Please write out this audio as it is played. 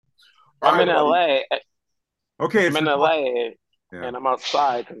All I'm right, in buddy. LA. Okay, I'm it's in the LA, yeah. and I'm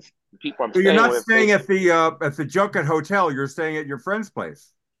outside because the people I'm So you're staying not with, staying at the Junket Hotel. You're staying at your friend's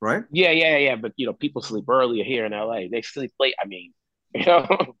place, right? yeah. But people sleep earlier here in LA. They sleep late. I mean, you know.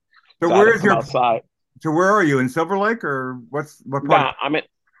 So So I had to where is come your outside. so where are you in Silver Lake or what part of Nah,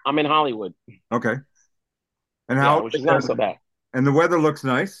 I'm in Hollywood. okay. And Yeah, how which is not so bad. and the weather looks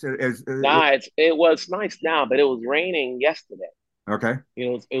nice. Nah, it was nice now, but it was raining yesterday. Okay.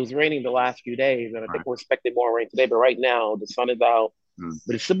 It was raining the last few days, and I All think right. we're expecting more rain today. But right now, the sun is out, Hmm.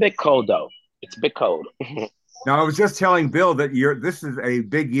 but it's a bit cold though. It's a bit cold. Now I was just telling Bill that you're this is a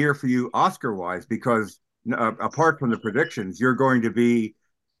big year for you Oscar wise because apart from the predictions, you're going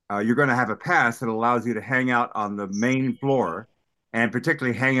to have a pass that allows you to hang out on the main floor and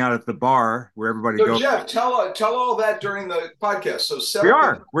particularly hang out at the bar where everybody So goes. Jeff, tell all that during the podcast. So set We up the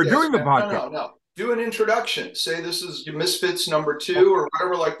are. We're podcast. doing the No, podcast. no, no. Do an introduction. Say this is Misfits number two or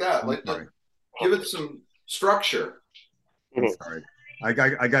whatever like that. I'm sorry. Give it some structure. I'm sorry. I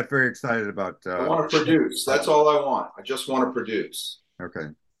got very excited about I want to produce. That's all I want. I just want to produce. okay.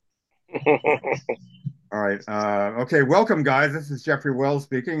 All right. Okay. Welcome, guys. This is Jeffrey Wells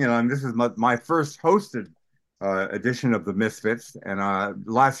speaking, and this is my first hosted edition of the Misfits. And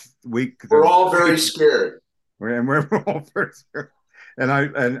last week, We're all very scared. we're all first. And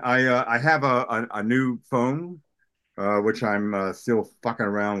I have a new phone, which I'm still fucking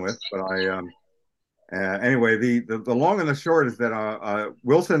around with. But anyway, the long and the short is that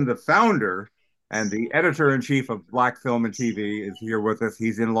Wilson, the founder and the editor in chief of Black Film and TV, is here with us.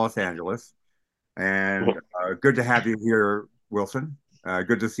 He's in Los Angeles. And good to have you here, Wilson.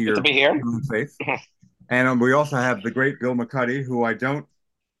 Good to see Good to your be here. face. And we also have the great Bill McCuddy, who I don't.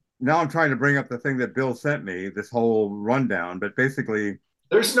 Now I'm trying to bring up the thing that Bill sent me, this whole rundown. But basically,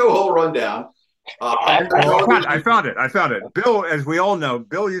 There's no whole rundown. I'm the oh, I television. found it. I found it. Bill, as we all know,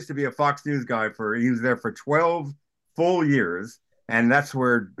 Bill used to be a Fox News guy he was there for 12 full years. And that's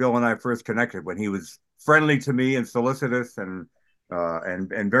where Bill and I first connected when he was friendly to me and solicitous and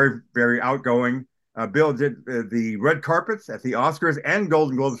very, very outgoing. Bill did the red carpets at the Oscars and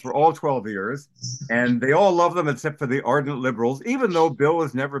Golden Globes for all 12 years. And they all love them except for the ardent liberals, even though Bill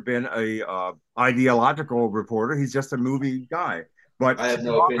has never been a ideological reporter. He's just a movie guy. But I have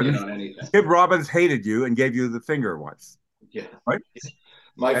no opinion on anything. Tim Robbins hated you and gave you the finger once, Yeah. right?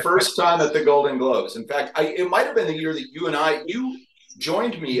 My first time at the Golden Globes. In fact, it might have been the year that you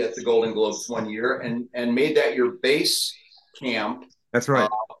joined me at the Golden Globes one year and made that your base camp That's uh, right.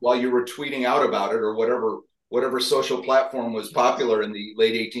 while you were tweeting out about it or whatever social platform was popular in the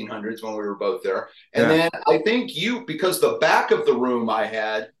late 1800s when we were both there. And Yeah. then I think because the back of the room I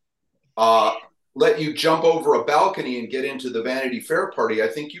had uh, let you jump over a balcony and get into the Vanity Fair party. I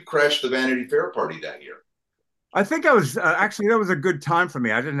think you crashed the Vanity Fair party that year. I think I was actually that was a good time for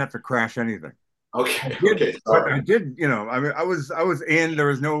me. I didn't have to crash anything. Okay, Did, okay, but sorry. I did, I mean, I was in. There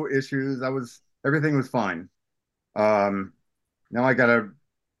was no issues. Everything was fine. Um, Now I gotta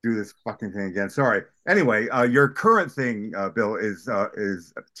do this fucking thing again. Sorry. Anyway, your current thing, Bill, is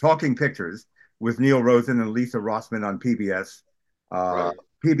Talking Pictures with Neil Rosen and Lisa Rossman on PBS, uh, Right.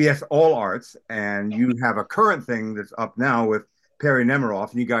 PBS All Arts, and you have a current thing that's up now with Perry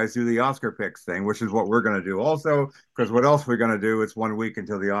Nemiroff, and you guys do the Oscar picks thing, which is what we're going to do also. Because what else we're going to do? It's 1 week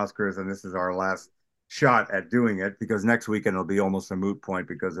until the Oscars, and this is our last shot at doing it because next weekend it'll be almost a moot point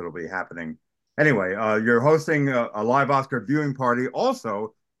because it'll be happening. Anyway, you're hosting a live Oscar viewing party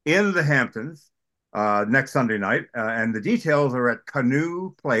also in the Hamptons next Sunday night. And the details are at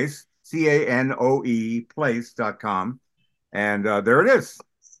Canoe Place, CANOE place.com. And there it is.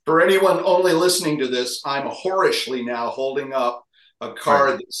 For anyone only listening to this, I'm whorishly now holding up a Right.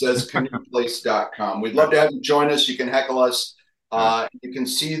 card that says canoeplace.com. We'd love to have you join us. You can heckle us. Yeah. You can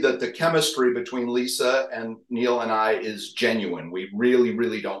see that the chemistry between Lisa and Neil and I is genuine. We really,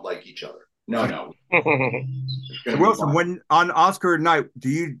 really don't like each other. No, no. It's going to be Wilson, fun. when on Oscar night, do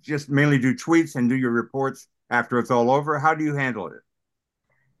you just mainly do tweets and do your reports after it's all over? How do you handle it?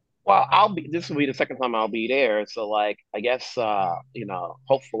 Well, this will be the second time I'll be there. So like I guess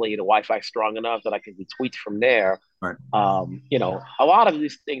hopefully the Wi-Fi's strong enough that I can do tweets from there. Right. A lot of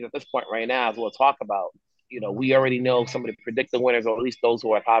these things at this point right now, as we'll talk about, we already know some of the predicted winners, or at least those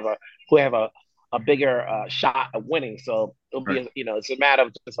who have a bigger shot of winning. So it'll Right. be, it's a matter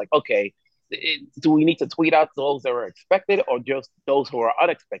of just like, okay, do we need to tweet out those that were expected or just those who are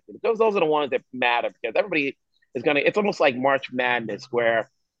unexpected? Because those are the ones that matter because everybody it's almost like March Madness where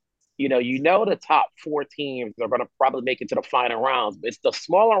the top four teams are going to probably make it to the final rounds. But it's the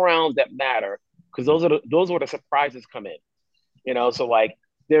smaller rounds that matter because those where the surprises come in. So like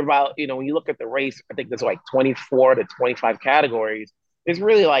they're about when you look at the race, I think there's like 24 to 25 categories. there's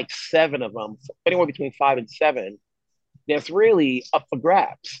really like seven of them, anywhere between five and seven. That's really up for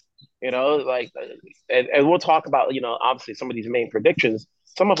grabs. Like, and we'll talk about, obviously some of these main predictions.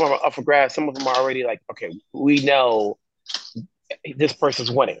 Some of them are up for grabs. Some of them are already like, okay, we know this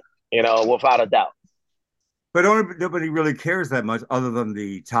person's winning, without a doubt. But nobody really cares that much other than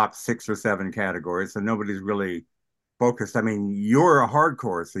the top 6 or 7 categories. So nobody's really focused. I mean, you're a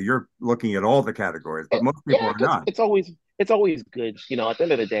hardcore, so you're looking at all the categories, but most people Yeah, are because not. it's always good. At the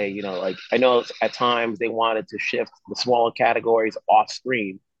end of the day, like I know at times they wanted to shift the smaller categories off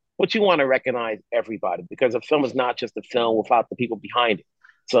screen, but you want to recognize everybody because a film is not just a film without the people behind it.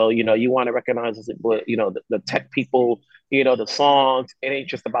 So you want to recognize the tech people, the songs. It ain't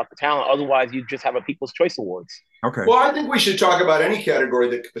just about the talent. Otherwise, you just have a People's Choice Awards. Okay. Well, I think we should talk about any category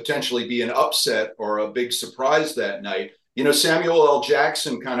that could potentially be an upset or a big surprise that night. Samuel L.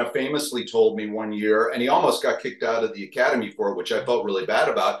 Jackson kind of famously told me one year, and he almost got kicked out of the Academy for it, which I felt really bad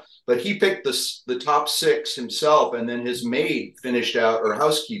about. But he picked the top 6 himself, and then his maid finished out, or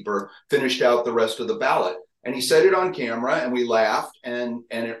housekeeper finished out the rest of the ballot. And he said it on camera, and we laughed, and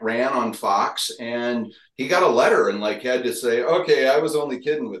it ran on Fox, and he got a letter and like had to say, "Okay, I was only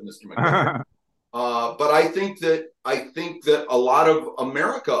kidding with Mr. McGovern." But I think that a lot of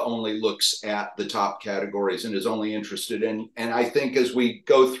America only looks at the top categories and is only interested in. And I think as we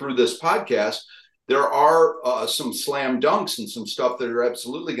go through this podcast, there are some slam dunks and some stuff that are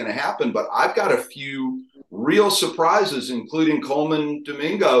absolutely going to happen. But I've got a few real surprises, including Coleman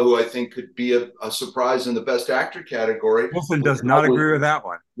Domingo, who I think could be a surprise in the Best Actor category, Wilson does not agree with that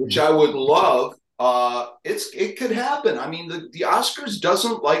one. which I would love. It could happen. I mean, the Oscars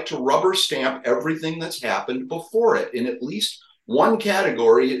doesn't like to rubber stamp everything that's happened before it. In at least one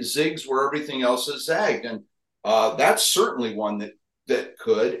category, it zigs where everything else has zagged, and that's certainly one that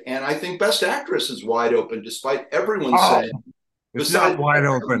could. And I think Best Actress is wide open, despite everyone Oh, saying. It's not Besides wide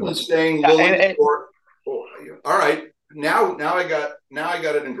open. everyone saying yeah, Lily or all right. Now I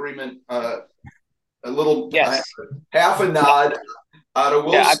got an agreement. A little yes, half a nod out of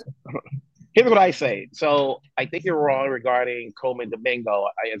yeah. Wilson. Here's what I say. So I think you're wrong regarding Coleman Domingo.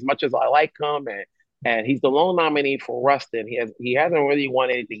 As much as I like him, and he's the lone nominee for Rustin, he hasn't really won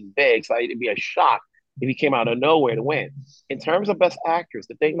anything big. So it'd be a shock if he came out of nowhere to win. In terms of Best Actress,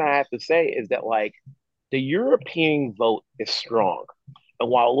 the thing that I have to say is that like the European vote is strong, and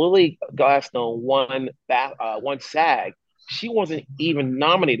while Lily Gladstone won SAG, she wasn't even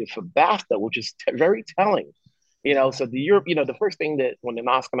nominated for BAFTA, which is very telling. So the Europe, the first thing that when the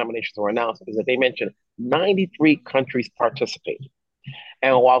Oscar nominations were announced is that they mentioned 93 countries participated.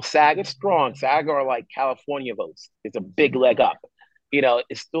 And while SAG is strong, SAG are like California votes. It's a big leg up.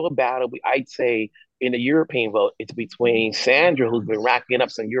 It's still a battle. I'd say in the European vote, it's between Sandra, who's been racking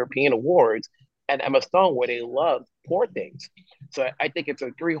up some European awards, and Emma Stone, where they love Poor Things. So I think it's a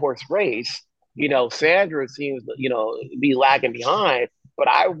three-horse race. Sandra seems, be lagging behind, but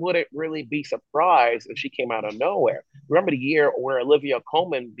I wouldn't really be surprised if she came out of nowhere. Remember the year where Olivia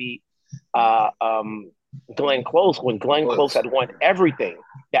Colman beat uh, um, Glenn Close when Glenn Close had won everything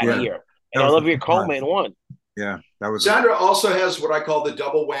that Yeah, year, that and was a Olivia surprise. Colman won. Yeah, that was Sandra also has what I call the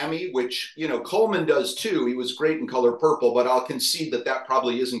double whammy, which Coleman does too. He was great in Color Purple, but I'll concede that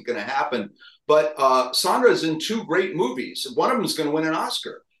probably isn't going to happen. But Sandra is in 2 great movies. One of them is going to win an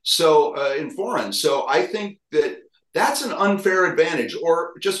Oscar. So in foreign, so I think that's an unfair advantage,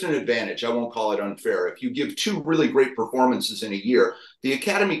 or just an advantage. I won't call it unfair. If you give 2 really great performances in a year, the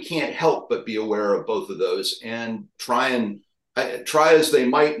Academy can't help but be aware of both of those and try as they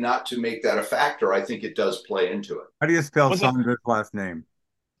might not to make that a factor. I think it does play into it. How do you spell Was it? Sandra's last name?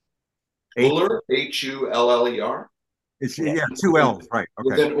 H. Uller, Huller. It's Yeah. yeah, 2 L's, right?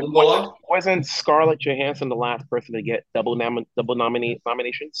 Okay. Within Umbala. Wasn't Scarlett Johansson the last person to get double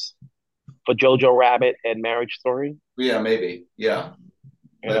nominations for Jojo Rabbit and Marriage Story? Yeah, maybe. Yeah.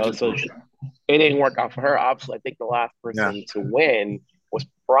 So it didn't work out for her. Obviously, I think the last Yeah. person to win was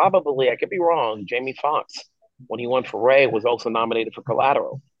probably, I could be wrong, Jamie Foxx. When he won for Ray, was also nominated for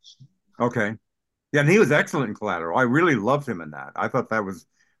Collateral. Okay. Yeah, and he was excellent in Collateral. I really loved him in that. I thought that was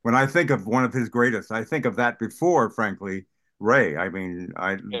when I think of one of his greatest, I think of that before, frankly, Ray. I mean,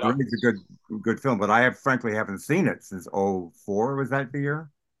 Ray's a good film, but I frankly haven't seen it since '04. Was that the year?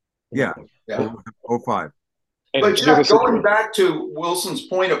 Yeah, Yeah. '05. But Jeff, going back to Wilson's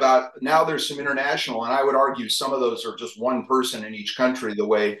point about now there's some international, and I would argue some of those are just one person in each country, the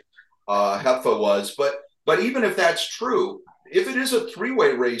way Heffa was. But even if that's true, if it is a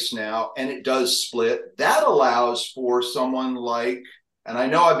 3-way race now and it does split, that allows for someone like, and I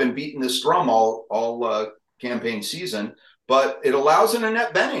know I've been beating this drum all campaign season, but it allows an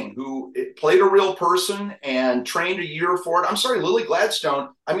Annette Bening, who played a real person and trained a year for it. I'm sorry, Lily Gladstone.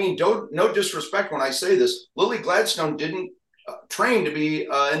 I mean, no disrespect when I say this. Lily Gladstone didn't train to be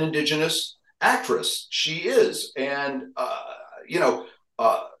an Indigenous actress. She is, and you know,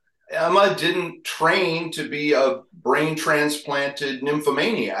 Emma didn't train to be a brain transplanted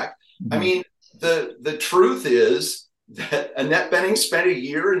nymphomaniac. I mean, the truth is that Annette Bening spent a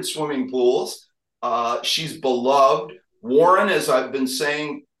year in swimming pools. She's beloved. Warren, as I've been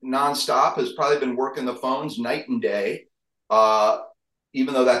saying nonstop, has probably been working the phones night and day,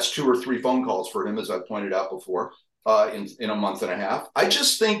 even though that's 2 or 3 phone calls for him, as I've pointed out before, in a month and a half. I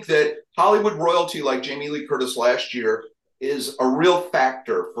just think that Hollywood royalty, like Jamie Lee Curtis last year, is a real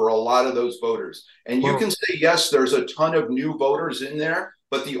factor for a lot of those voters. And you can say, yes, there's a ton of new voters in there,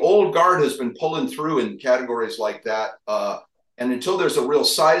 but the old guard has been pulling through in categories like that. And until there's a real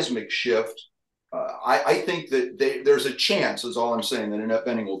seismic shift, I think that there's a chance, is all I'm saying, that Annette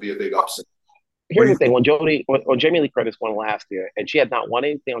Bening will be a big upset. Here's the thing: when Jamie Lee Curtis won last year, and she had not won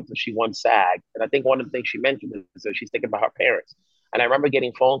anything until she won SAG, and I think one of the things she mentioned is that she's thinking about her parents. And I remember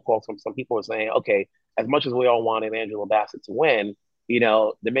getting phone calls from some people saying, "Okay, as much as we all wanted Angela Bassett to win,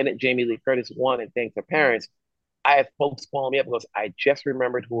 the minute Jamie Lee Curtis won and thanked her parents, I had folks calling me up because I just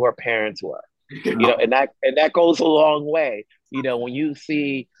remembered who her parents were." And that goes a long way. When you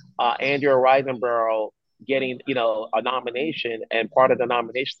see Andrea Riseborough getting a nomination, and part of the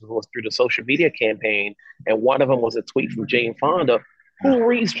nomination was through the social media campaign, and one of them was a tweet from Jane Fonda. Who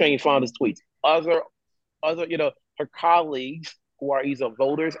reads Jane Fonda's tweets? Other her colleagues who are either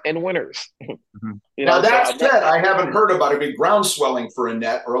voters and winners. Now, that said, I haven't heard about a big groundswelling for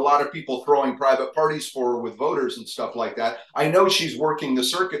Annette, or a lot of people throwing private parties for her with voters and stuff like that. I know she's working the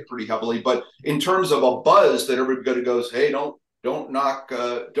circuit pretty heavily, but in terms of a buzz that everybody goes, hey, don't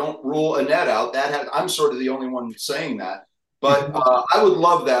rule Annette out. I'm sort of the only one saying that. But I would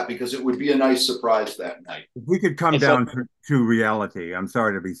love that, because it would be a nice surprise that night. If we could come down to reality, I'm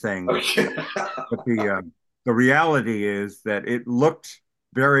sorry to be saying this, but the reality is that it looked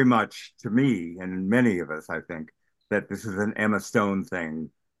very much to me, and many of us, I think, that this is an Emma Stone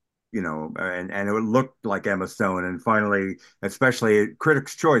thing, and it looked like Emma Stone. And finally, especially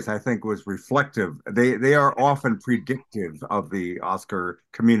Critics' Choice, I think, was reflective. They are often predictive of the Oscar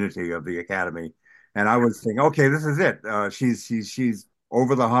community, of the Academy. And I was thinking, okay, this is it. She's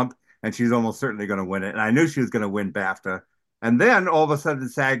over the hump, and she's almost certainly going to win it. And I knew she was going to win BAFTA. And then all of a sudden,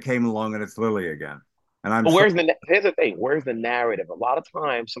 SAG came along, and it's Lily again. And here's the thing. Where's the narrative? A lot of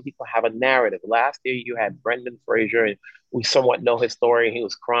times, some people have a narrative. Last year, you had Brendan Fraser, and we somewhat know his story. He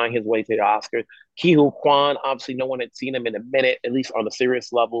was crying his way to the Oscars. Ke Huy Quan, obviously, no one had seen him in a minute, at least on a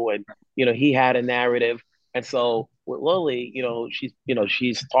serious level, and he had a narrative. And so with Lily,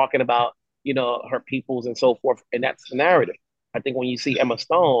 she's talking about her peoples and so forth, and that's the narrative. I think when you see Emma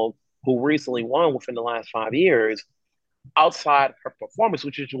Stone, who recently won within the last 5 years, outside her performance,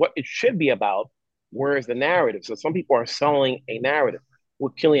 which is what it should be about, where is the narrative? So some people are selling a narrative.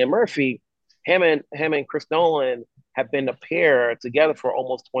 With Cillian Murphy, him and Chris Nolan have been a pair together for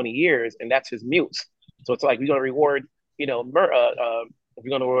almost 20 years, and that's his muse. So it's like we're going to reward, if you're going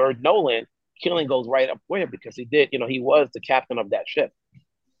to reward Nolan, Cillian goes right up with him because he was the captain of that ship.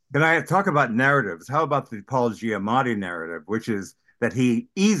 Can I talk about narratives? How about the Paul Giamatti narrative, which is that he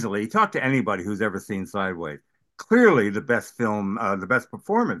easily, talk to anybody who's ever seen Sideways, clearly the best film, the best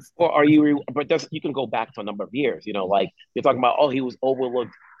performance. Or but you can go back to a number of years, like you're talking about, he was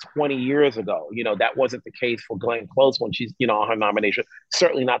overlooked 20 years ago. That wasn't the case for Glenn Close when she's, on her nomination.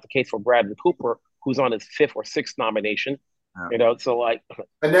 Certainly not the case for Bradley Cooper, who's on his 5th or 6th nomination. So like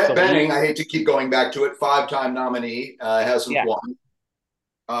Annette Bening, I hate to keep going back to it, 5-time nominee, hasn't won.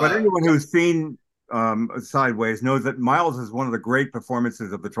 But anyone who's seen Sideways knows that Miles is one of the great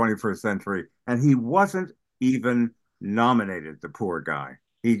performances of the 21st century, and he wasn't even nominated, the poor guy.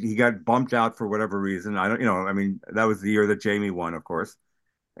 He got bumped out for whatever reason. I don't, I mean, that was the year that Jamie won, of course.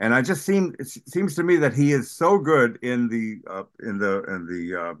 And it seems to me that he is so good in the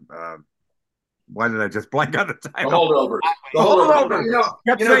why did I just blank on the title? The Holdovers. The Holdovers.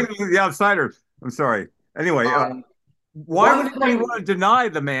 Kept saying The Outsiders. I'm sorry. Anyway, why would anybody want to deny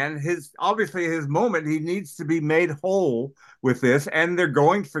the man? Obviously his moment. He needs to be made whole with this, and they're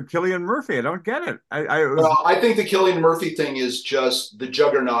going for Cillian Murphy. I don't get it. I think the Cillian Murphy thing is just the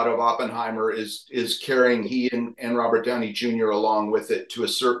juggernaut of Oppenheimer is carrying he and Robert Downey Jr. along with it to a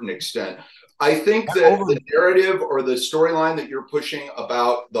certain extent. I think that the narrative or the storyline that you're pushing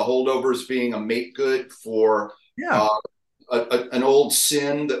about the Holdovers being a make good for an old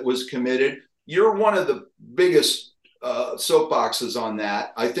sin that was committed, you're one of the biggest soapboxes on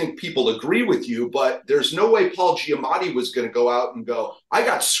that. I think people agree with you, but there's no way Paul Giamatti was going to go out and go, "I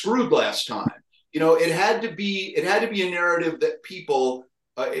got screwed last time." It had to be a narrative that people.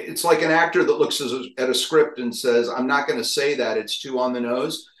 It's like an actor that looks at a script and says, "I'm not going to say that; it's too on the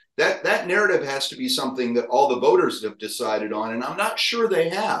nose." That narrative has to be something that all the voters have decided on, and I'm not sure they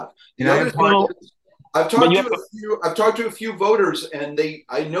have. And The I other have thing is, but you have to, I've talked to a few voters, and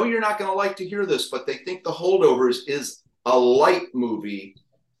I know you're not going to like to hear this, but they think The Holdovers is a light movie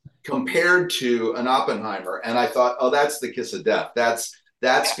compared to an Oppenheimer. And I thought, oh, that's the kiss of death. That's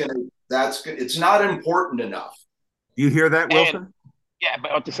it's not important enough. you hear that, and Wilson? yeah,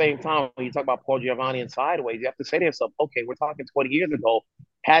 but at the same time, when you talk about Paul Giamatti and Sideways, you have to say to yourself, okay, we're talking 20 years ago.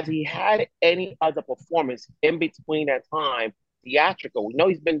 Has he had any other performance in between that time, theatrical? We know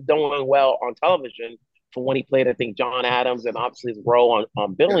he's been doing well on television from when he played, I think, John Adams and obviously his role on Yeah.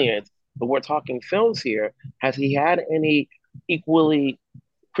 Billions. But we're talking films here. Has he had any equally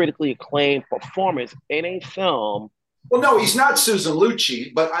critically acclaimed performance in a film? Well, no, he's not Susan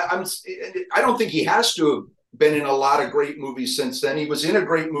Lucci, but I don't think he has to have been in a lot of great movies since then. He was in a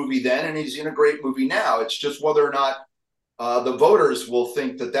great movie then, and he's in a great movie now. It's just whether or not the voters will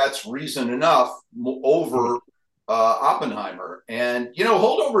think that that's reason enough over Oppenheimer. And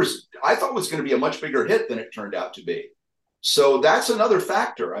Holdovers, I thought was going to be a much bigger hit than it turned out to be. So that's another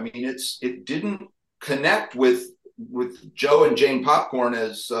factor. I mean, it didn't connect with Joe and Jane Popcorn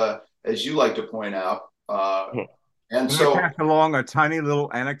as you like to point out. And Can I so, pass along a tiny little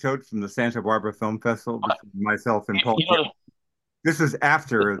anecdote from the Santa Barbara Film Festival between myself and Paul? You know, This is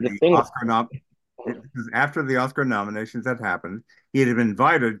after the the thing. Oscar nom This is after the Oscar nominations had happened. He had been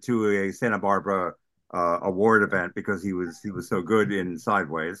invited to a Santa Barbara award event because he was so good in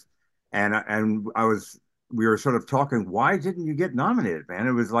Sideways, and we were sort of talking. Why didn't you get nominated, man?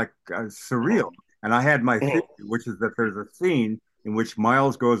 It was like surreal. And I had my theory, which is that there's a scene in which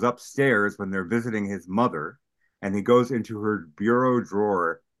Miles goes upstairs when they're visiting his mother, and he goes into her bureau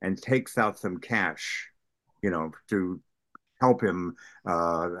drawer and takes out some cash, to help him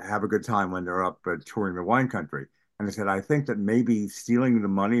have a good time when they're up touring the wine country. And I said, I think that maybe stealing the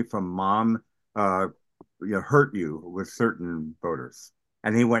money from mom, uh, hurt you with certain voters.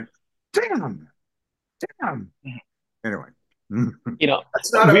 And he went, damn, damn. Anyway. You know,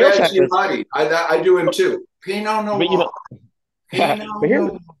 that's not a we also bad have to, Giamatti. I do him too. Pinot but you Noir. know, Pinot but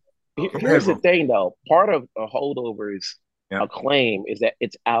Noir. Go ahead, here's the Will. thing, though. Part of a holdover's Yeah. acclaim is that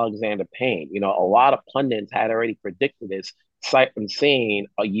it's Alexander Payne. You know, a lot of pundits had already predicted this sight unseen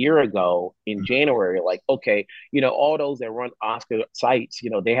a year ago in January. Like, okay, all those that run Oscar sites,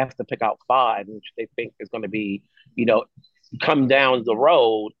 they have to pick out five, which they think is going to be, you know, come down the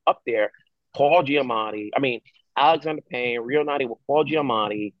road up there. Paul Giamatti, I mean, Alexander Payne, Real Naughty with Paul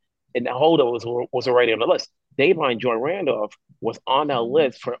Giamatti, and the holdovers was already on the list. Dayvine Joy Randolph was on that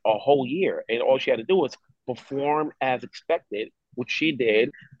list for a whole year, and all she had to do was perform as expected, which she did,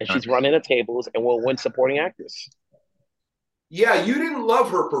 and All right. she's running the tables and will win supporting actress. Yeah, you didn't love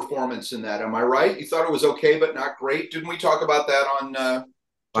her performance in that, am I right? You thought it was okay, but not great. Didn't we talk about that on Last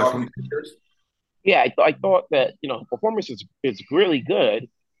Talking week. Pictures? Yeah, I thought that performance is really good.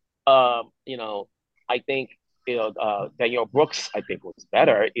 You know, I think Danielle Brooks I think was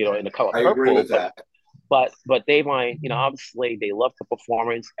better, in The Color I agree Purple, with that. but Dayvine, obviously they love the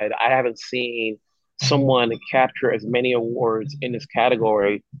performance, and I haven't seen someone capture as many awards in this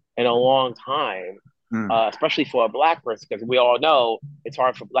category in a long time, Mm. especially for a black person, because we all know it's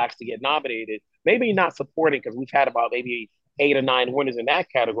hard for blacks to get nominated. Maybe not supporting, because we've had about maybe 8 or 9 winners in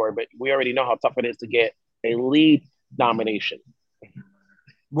that category, but we already know how tough it is to get a lead nomination.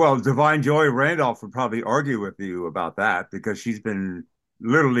 Well, Divine Joy Randolph would probably argue with you about that because she's been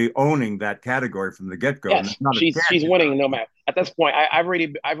literally owning that category from the get-go. And Yes, that's not a she's chance. winning no matter. At this point, I've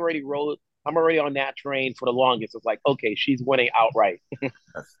already rolled. I'm already on that train for the longest. It's like, okay, she's winning outright. Yes.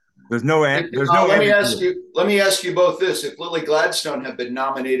 There's no Let me ask ambiguity. you. Let me ask you both this: if Lily Gladstone had been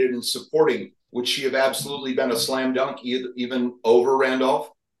nominated in supporting, would she have absolutely been a slam dunk, even over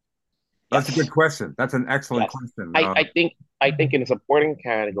Randolph? That's a Yes, good question. That's an excellent yes. question. I think in the supporting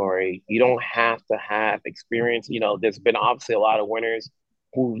category, you don't have to have experience. There's been obviously a lot of winners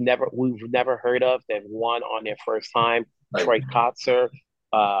we've never heard of that won on their first time. Right. Troy Kotzer,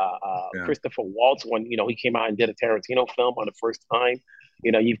 Yeah. Christopher Waltz, when he came out and did a Tarantino film on the first time.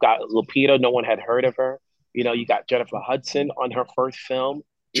 You've got Lupita, no one had heard of her. You got Jennifer Hudson on her first film.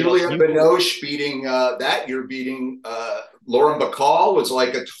 So Juliette you can, Binoche beating that year beating Lauren Bacall was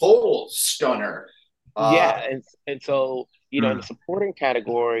like a total stunner. Uh, yeah, and so in the Mm. supporting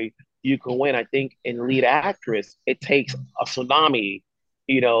category, you can win. I think in lead actress, it takes a tsunami,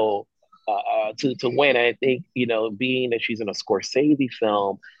 you know, to win. And I think, being that she's in a Scorsese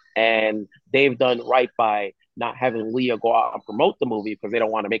film, and they've done right by not having Leah go out and promote the movie because they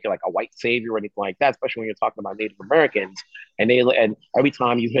don't want to make it like a white savior or anything like that, especially when you're talking about Native Americans. And every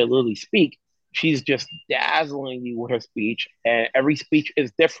time you hear Lily speak, she's just dazzling you with her speech, and every speech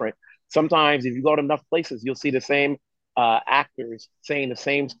is different. Sometimes, if you go to enough places, you'll see the same actors saying the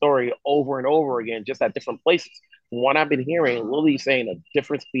same story over and over again, just at different places. From what I've been hearing, Lily's saying a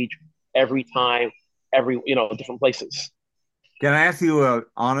different speech every time, different places. Can I ask you a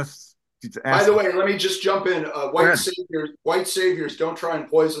honest? By Ask, the way, let me just jump in. go ahead. White saviors don't try and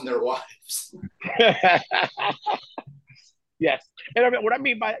poison their wives. Yes. And I mean, what I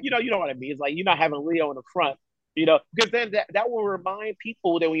mean by, you know what I mean? It's like you're not having Leo in the front, because then that will remind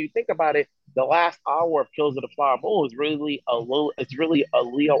people that when you think about it, the last hour of Kills of the Flower Moon is really it's really a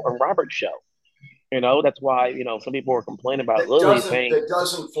Leo and Robert show. That's why, some people were complaining about Lily saying That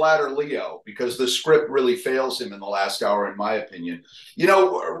doesn't flatter Leo because the script really fails him in the last hour, in my opinion.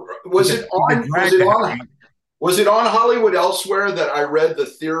 Was it on Hollywood Elsewhere that I read the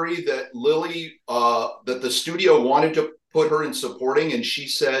theory that Lily that the studio wanted to put her in supporting, and she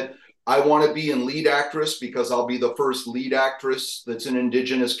said, I want to be in lead actress because I'll be the first lead actress that's an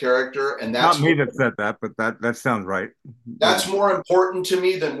indigenous character, and Not me that said that, but that sounds right. that's more important to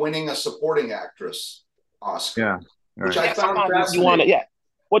me than winning a supporting actress Oscar. Yeah, which right. I found you want to, fascinating. yeah.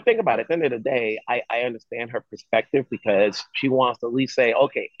 Well, think about it. At the end of the day, I understand her perspective because she wants to at least say,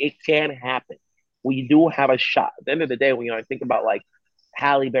 okay, it can happen. We do have a shot. At the end of the day, when I think about like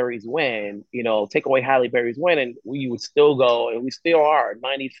Halle Berry's win, take away Halle Berry's win, and we would still go, and we still are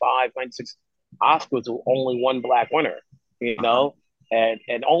 95, 96 Oscars with only one black winner,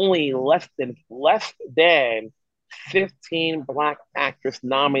 and only less than 15 black actress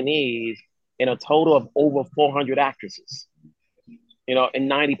nominees in a total of over 400 actresses, in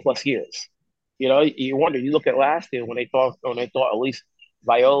 90 plus years. You wonder, you look at last year when they thought at least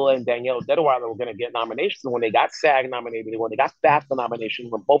Viola and Danielle Detweiler were going to get nominations, when they got SAG nominated, when they got BAFTA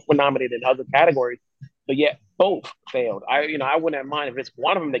nominations, when both were nominated in other categories, but yet both failed. I wouldn't mind if it's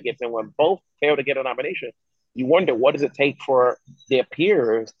one of them that gets in. When both fail to get a nomination, you wonder, what does it take for their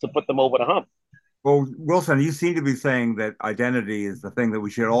peers to put them over the hump? Well, Wilson, you seem to be saying that identity is the thing that we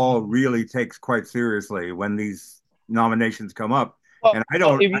should all really take quite seriously when these nominations come up. Well, And I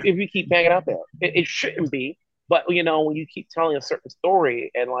don't. if you keep hanging out there, it shouldn't be. But when you keep telling a certain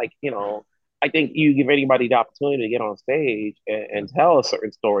story, and I think you give anybody the opportunity to get on stage and tell a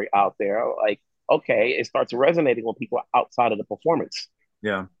certain story out there, like, okay, it starts resonating with people outside of the performance.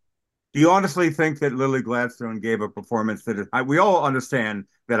 Yeah. Do you honestly think that Lily Gladstone gave a performance that we all understand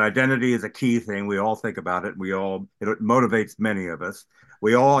that identity is a key thing. We all think about it. It motivates many of us.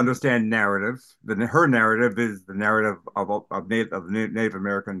 We all understand narratives. Her narrative is the narrative of the Native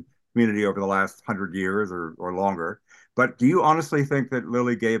American community over the last 100 years or longer. But do you honestly think that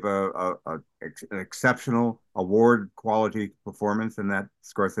Lily gave an exceptional award quality performance in that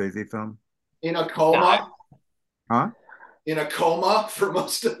Scorsese film? In a coma? Huh? In a coma for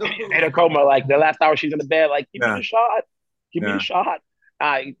most of the movie. In a coma, like the last hour she's in the bed, like, give me the shot. Give me the shot.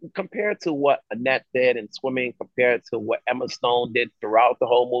 Compared to what Annette did in Swimming, compared to what Emma Stone did throughout the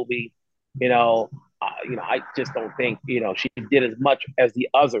whole movie, I just don't think she did as much as the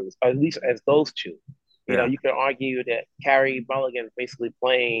others, at least as those two. You can argue that Carey Mulligan is basically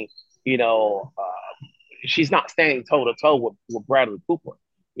playing, she's not standing toe to toe with Bradley Cooper,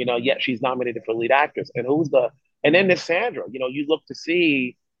 yet she's nominated for lead actress. And then there's Sandra. You look to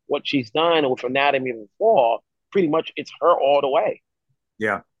see what she's done with Anatomy of a Fall. Pretty much, it's her all the way.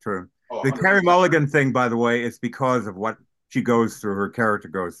 Yeah, true. The Carey Mulligan thing, by the way, is because of what her character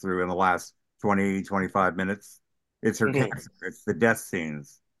goes through in the last 20, 25 minutes. It's her cancer. It's the death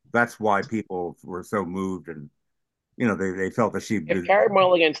scenes. That's why people were so moved, and they felt that if Carey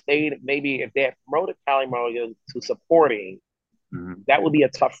Mulligan stayed, maybe if they had promoted Carey Mulligan to supporting, that would be a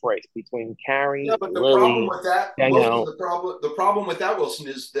tough race between Carey, but the Lily, problem with that, Wilson, the problem with that, Wilson,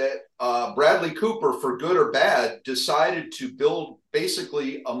 is that Bradley Cooper, for good or bad, decided to build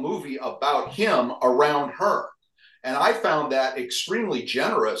basically a movie about him around her. And I found that extremely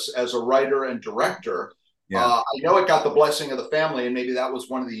generous as a writer and director. Yeah. I know it got the blessing of the family, and maybe that was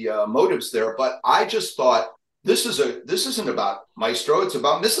one of the motives there. But I just thought this isn't about Maestro; it's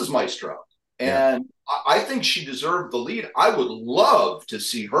about Mrs. Maestro, and I think she deserved the lead. I would love to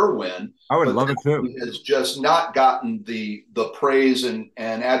see her win. I would love it too. Has just not gotten the praise and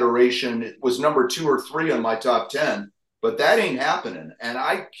adoration. It was number 2 or 3 on my top 10, but that ain't happening. And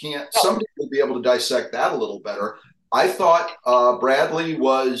I can't. Somebody will be able to dissect that a little better. I thought Bradley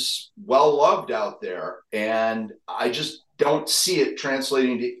was well loved out there, and I just don't see it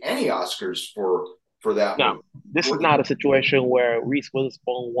translating to any Oscars for that Now, movie. this is not a situation where Reese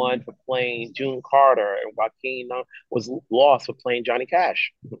Witherspoon won for playing June Carter and Joaquin was lost for playing Johnny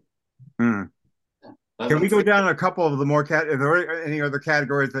Cash. Hmm. Can we go down a couple of the more are there any other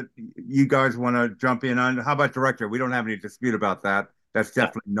categories that you guys want to jump in on? How about director? We don't have any dispute about that. That's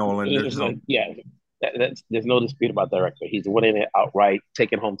definitely Nolan. There's no... Yeah, there's no dispute about director. He's winning it outright,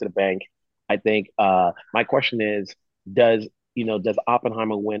 taking home to the bank. I think. My question is, does does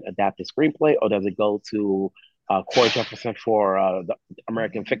Oppenheimer win adapted screenplay, or does it go to Corey Jefferson for the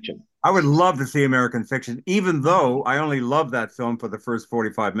American Fiction? I would love to see American Fiction, even though I only love that film for the first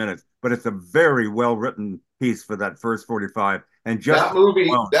 45 minutes. But it's a very well written piece for that first 45. And just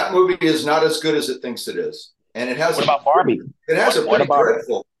that movie is not as good as it thinks it is, and it has what about Barbie? It has a pretty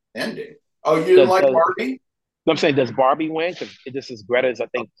dreadful ending. Oh, you didn't like Barbie? I'm saying, does Barbie win? Because this is Greta's, I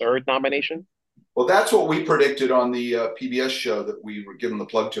think, third nomination. Well, that's what we predicted on the PBS show that we were giving the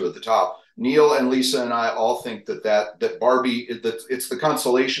plug to at the top. Neil and Lisa and I all think that Barbie, it's the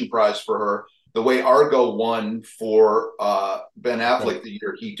consolation prize for her. The way Argo won for Ben Affleck the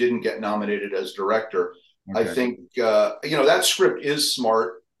year he didn't get nominated as director. Okay. I think that script is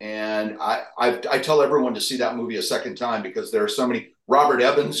smart, and I tell everyone to see that movie a second time because there are so many Robert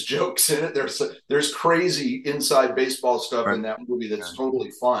Evans jokes in it. There's crazy inside baseball stuff in that movie that's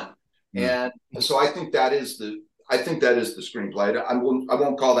totally fun. And so I think that is the screenplay. I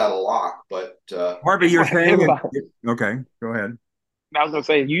won't call that a lock, but Harvey, you're saying okay, go ahead. I was going to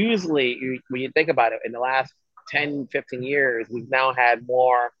say, usually when you think about it, in the last 10, 15 years, we've now had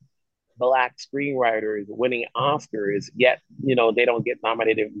more Black screenwriters winning Oscars, yet they don't get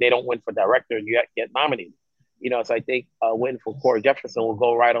nominated. They don't win for director, yet get nominated. So I think a win for Corey Jefferson will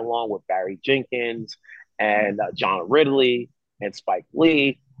go right along with Barry Jenkins and John Ridley and Spike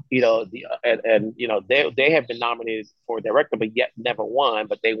Lee. They have been nominated for director, but yet never won.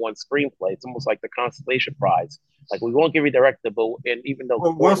 But they won screenplay. It's almost like the consolation prize. Like, we won't give you director, but even though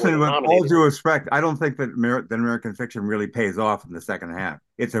Wilson, with all due respect, I don't think that American Fiction really pays off in the second half.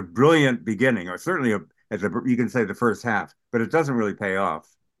 It's a brilliant beginning, or certainly you can say the first half, but it doesn't really pay off.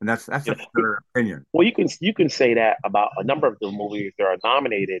 And that's a fair opinion. Well, you can say that about a number of the movies that are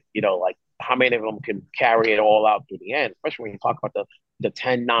nominated. Like, how many of them can carry it all out through the end, especially when you talk about the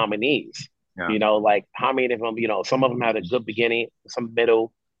 10 nominees. Yeah. Like, how many of them, some of them had a good beginning, some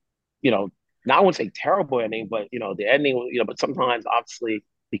middle, now I wouldn't say terrible ending, but the ending, but sometimes obviously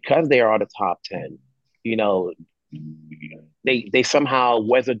because they are on the top 10, they somehow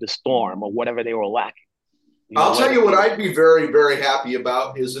weathered the storm or whatever they were lacking. I'll tell you what I'd be very, very happy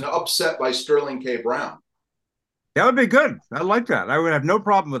about is an upset by Sterling K. Brown. That would be good. I like that. I would have no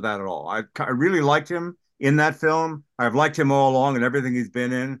problem with that at all. I really liked him in that film. I've liked him all along and everything he's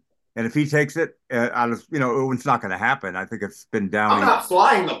been in. And if he takes it, it's not going to happen. I think it's been down. I'm not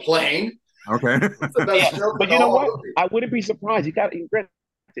flying the plane. Okay. But you know what? I wouldn't be surprised.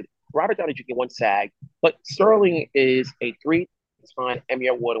 Robert Downey Jr. won SAG, but Sterling is a 3-time Emmy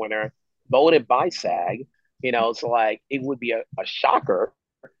Award winner, voted by SAG. So like it would be a shocker.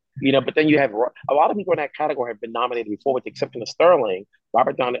 But then you have a lot of people in that category have been nominated before, with the exception of Sterling.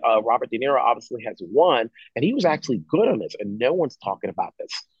 Robert De Niro obviously has won, and he was actually good on this, and no one's talking about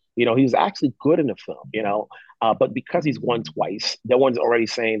this. He was actually good in the film, but because he's won twice, no one's already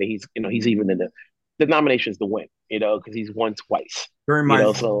saying that he's even in the nominations to win, because he's won twice. During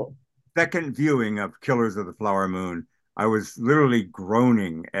my second viewing of Killers of the Flower Moon, I was literally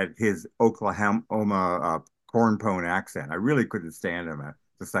groaning at his Oklahoma cornpone accent. I really couldn't stand him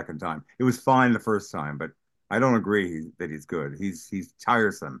the second time. It was fine the first time, but I don't agree that he's good. He's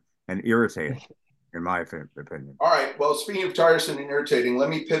tiresome and irritating, in my opinion. All right. Well, speaking of tiresome and irritating, let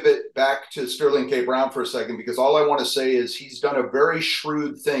me pivot back to Sterling K. Brown for a second, because all I want to say is he's done a very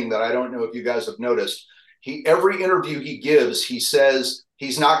shrewd thing that I don't know if you guys have noticed. Every interview he gives, he says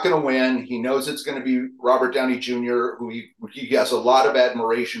he's not going to win. He knows it's going to be Robert Downey Jr., who he has a lot of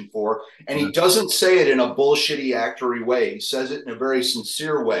admiration for. And he doesn't say it in a bullshitty actory way. He says it in a very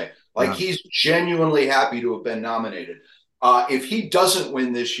sincere way. Like he's genuinely happy to have been nominated. If he doesn't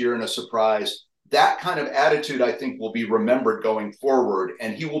win this year in a surprise, that kind of attitude, I think, will be remembered going forward.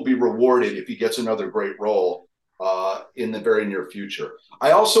 And he will be rewarded if he gets another great role in the very near future.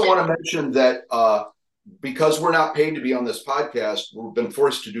 I also want to mention that because we're not paid to be on this podcast, we've been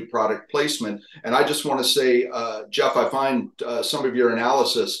forced to do product placement. And I just want to say, Jeff, I find some of your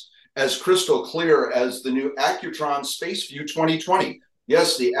analysis as crystal clear as the new Accutron SpaceView 2020.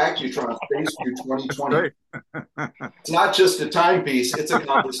 Yes, the Accutron SpaceView 2020. It's not just a timepiece, it's a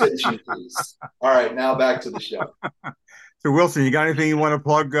conversation piece. All right, now back to the show. So Wilson, you got anything you want to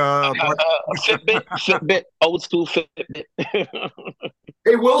plug? Fitbit, old school Fitbit.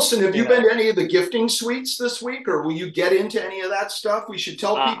 Hey, Wilson, have you you been know, to any of the gifting suites this week, or will you get into any of that stuff? We should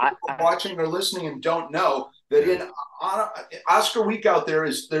tell people I, who are I, watching or listening and don't know that Yeah. in Oscar week out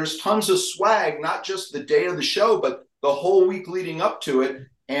there's tons of swag, not just the day of the show, but the whole week leading up to it.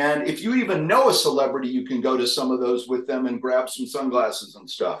 And if you even know a celebrity, you can go to some of those with them and grab some sunglasses and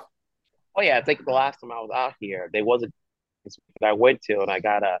stuff. oh yeah, I think the last time I was out here, there was a that I went to, and I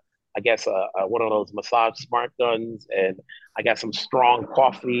got I guess, one of those massage smart guns, and I got some strong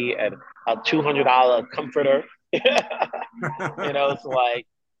coffee and a $200 comforter. It's like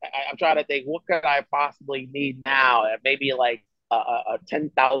I'm trying to think, what could I possibly need now? Maybe like a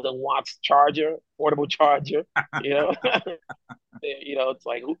 10,000 watts charger, portable charger. You know, it's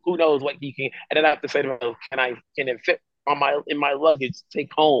like who knows what you can. And then I have to say to myself, can it fit on in my luggage to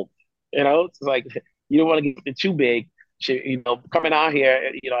take home? It's like you don't want to get it too big. Coming out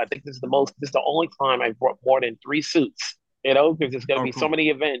here, I think this is the only time I've brought more than 3 suits. Because there's going to Oh, be so cool. many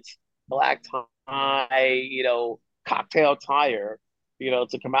events, black tie, cocktail tire,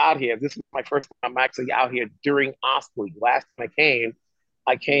 to come out here. This is my first time I'm actually out here during Oscar week. Last time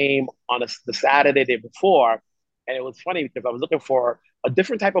I came on the Saturday day before, and it was funny because I was looking for a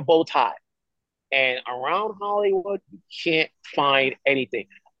different type of bow tie. And around Hollywood, you can't find anything.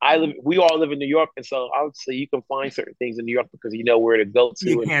 We all live in New York, and so obviously you can find certain things in New York because you know where to go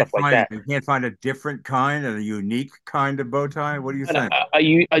You to and can't stuff like find that. you can't find a different kind and a unique kind of bow tie. What are you And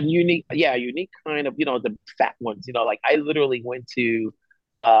saying? a unique, yeah, a unique kind of, the fat ones. Like I literally went to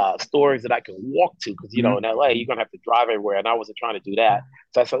stores that I could walk to because Mhm. in LA you're gonna have to drive everywhere, and I wasn't trying to do that.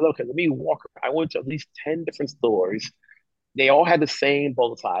 So I said, look, let me walk. I went to at least 10 different stores. They all had the same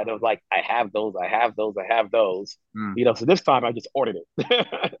bow tie. And I was like, I have those, I have those, I have those. Mm. So this time I just ordered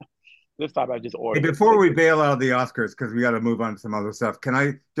it. This time I just Hey, ordered it. before we bail out of the Oscars, because we got to move on to some other stuff, can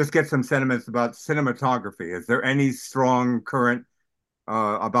I just get some sentiments about cinematography? Is there any strong current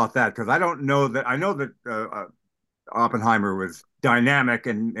about that? Because I don't know that. I know that Oppenheimer was dynamic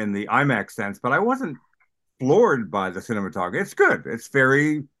in the IMAX sense, but I wasn't floored by the cinematography. It's good. It's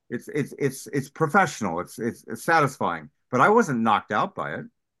very. It's professional. It's satisfying. But I wasn't knocked out by it.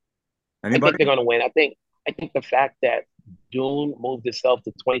 I Anybody? think they're gonna win. I think the fact that Dune moved itself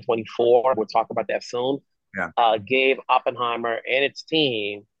to 2024, we'll talk about that soon, Yeah. gave Oppenheimer and its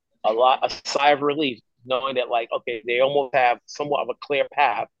team a sigh of relief, knowing that like, okay, they almost have somewhat of a clear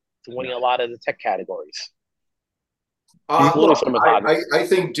path to winning Yeah. a lot of the tech categories, Do including Look, cinematography. I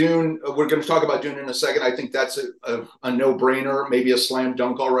think Dune, we're going to talk about Dune in a second. I think that's a no brainer, maybe a slam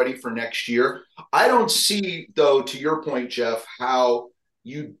dunk already for next year. I don't see, though, to your point, Jeff, how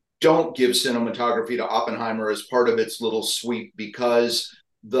you don't give cinematography to Oppenheimer as part of its little suite because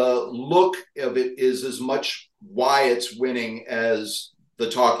the look of it is as much why it's winning as the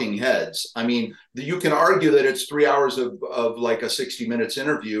talking heads. I mean, you can argue that it's 3 hours of like a 60 minutes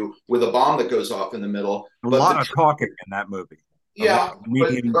interview with a bomb that goes off in the middle, a but lot of talking in that movie. A lot yeah, of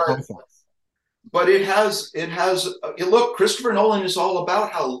medium close-ups. but look, Christopher Nolan is all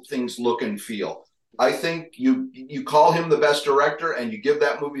about how things look and feel. I think you call him the best director and you give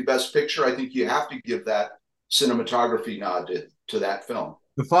that movie best picture. I think you have to give that cinematography nod to that film.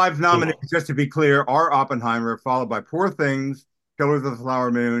 The five Yeah. nominees, just to be clear, are Oppenheimer, followed by Poor Things, Killers of the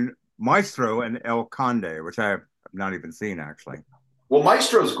Flower Moon, Maestro, and El Conde, which I have not even seen actually. Well,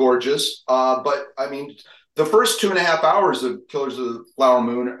 Maestro's gorgeous, but I mean, the first 2.5 hours of Killers of the Flower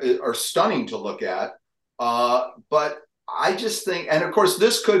Moon are stunning to look at. But I just think, and of course,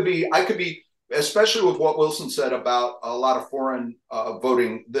 I could be, especially with what Wilson said about a lot of foreign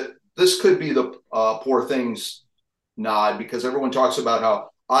voting, that this could be the Poor Things nod because everyone talks about how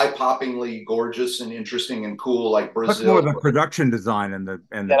eye-poppingly gorgeous and interesting and cool, like Much more Brazil. the production design and the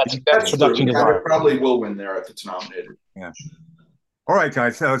Yeah, that's That's true, production and it design. probably will win there if it's nominated. yeah. All right,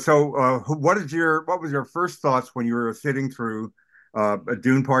 guys. So, what was your first thoughts when you were sitting through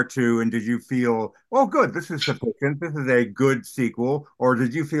Dune Part Two, and did you feel, oh, good, this is sufficient, this is a good sequel, or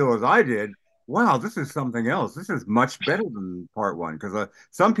did you feel as I did, wow, this is something else, this is much better than Part One? Because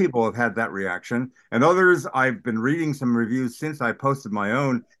some people have had that reaction, and others, I've been reading some reviews since I posted my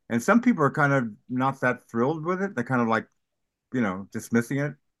own, and some people are kind of not that thrilled with it. They're kind of like, dismissing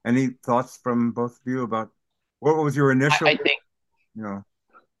it. Any thoughts from both of you about what was your initial, I think you know?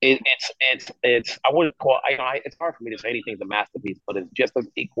 it's I wouldn't call it's hard for me to say anything's a masterpiece, but it's just as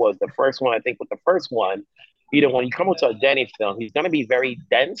equal as the first one. I think with the first one, when you come into a Denny film, he's gonna be very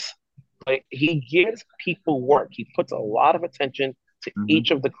dense, but he gives people work. He puts a lot of attention to Mhm.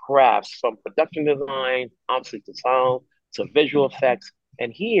 each of the crafts, from production design, obviously to sound, to visual effects.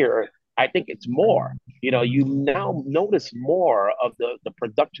 And here, I think it's more. You now notice more of the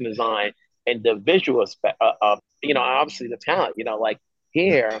production design and the visual aspect of, obviously the talent. Like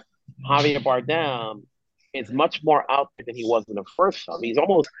here, Javier Bardem is much more out there than he was in the first film. He's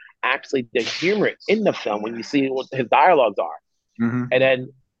almost actually the humor in the film when you see what his dialogues are. Mm-hmm. And then,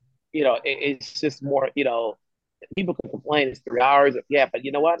 it's just more, people can complain it's 3 hours. Yeah, but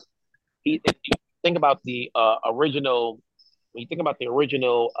you know what? If you think about the original, when you think about the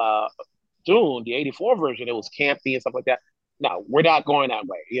original Dune, the '84 version, it was campy and stuff like that. No, we're not going that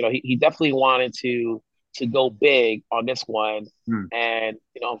way. He definitely wanted to go big on this one, Mm. and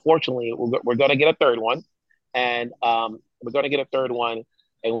unfortunately, we're going to get a third one, and we're going to get a third one,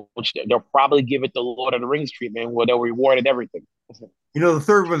 and which they'll probably give it the Lord of the Rings treatment, where they'll reward it everything. The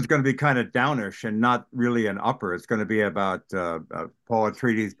third one's going to be kind of downish and not really an upper. It's going to be about Paul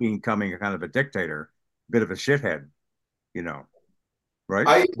Atreides becoming a kind of a dictator, a bit of a shithead, you know,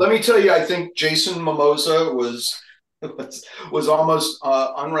 right? Let me tell you, I think Jason Momoa was almost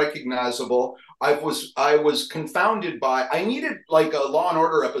unrecognizable. I was confounded by. I needed like a Law and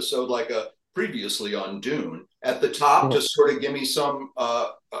Order episode, like a previously on Dune, at the top to sort of give me some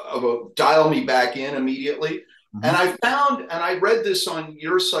of a dial me back in immediately. And Mm-hmm. I found, and I read this on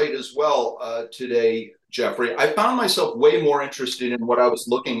your site as well today, Jeffrey. I found myself way more interested in what I was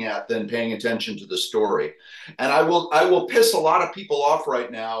looking at than paying attention to the story. And I will piss a lot of people off right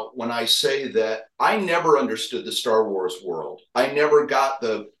now when I say that I never understood the Star Wars world. I never got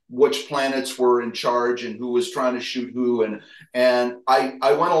the which planets were in charge and who was trying to shoot who, and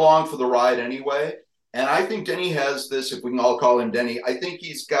I went along for the ride anyway. And I think Denny has this, if we can all call him Denny. I think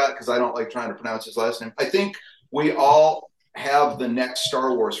he's got, because I don't like trying to pronounce his last name. I think we all have the next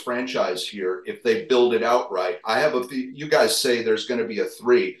Star Wars franchise here if they build it out right. I have a few, you guys say there's going to be a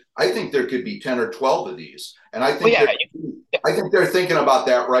 3. I think there could be 10 or 12 of these. And I think they're thinking about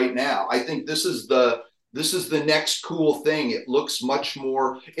that right now. I think this is the next cool thing. It looks much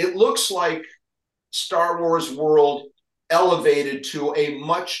more, it looks like Star Wars world elevated to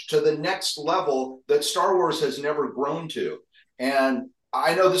the next level that Star Wars has never grown to. And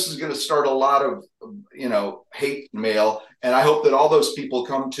I know this is going to start a lot of, hate mail. And I hope that all those people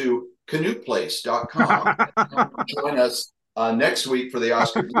come to canoeplace.com and join us next week for the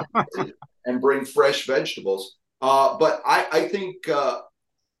Oscar and bring fresh vegetables. But I think the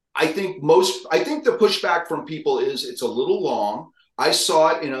pushback from people is it's a little long. I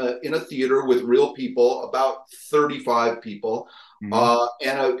saw it in a theater with real people, about 35 people,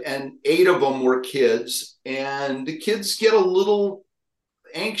 and 8 of them were kids, and the kids get a little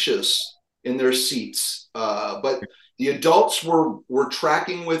anxious in their seats. But the adults were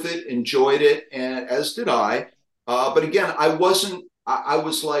tracking with it, enjoyed it, and as did I. But again, I wasn't. I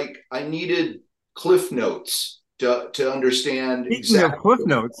was like, I needed cliff notes to understand Speaking of Cliff exactly.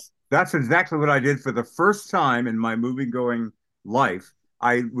 Notes, that's exactly what I did for the first time in my movie-going life.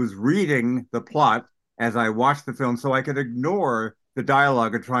 I was reading the plot as I watched the film so I could ignore the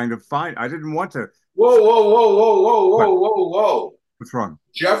dialogue and trying to find. I didn't want to. Whoa, whoa, whoa, whoa, whoa, What? whoa, whoa, whoa. What's wrong?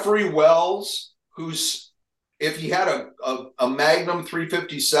 Jeffrey Wells, who's, if he had a Magnum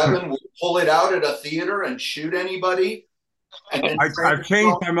 357, would pull it out at a theater and shoot anybody. And then I've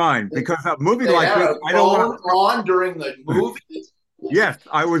changed my mind because a movie they like had this, a I don't want phone on during the movie. Yes,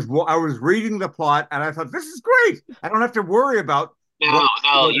 I was reading the plot and I thought this is great. I don't have to worry about No,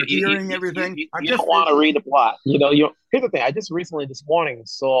 no, hearing everything. I you just don't want to read the plot. Here's the thing. I just recently this morning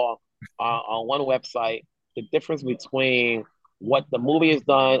saw on one website the difference between what the movie has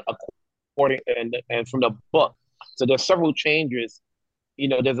done according and from the book. So there's several changes.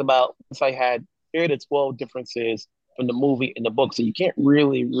 There's about since I had 8 to 12 differences from the movie and the book. So you can't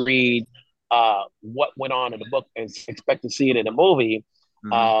really read what went on in the book and expect to see it in the movie.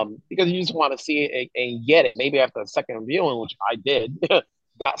 Mhm. Because you just want to see it and get it. Maybe after a second viewing, which I did,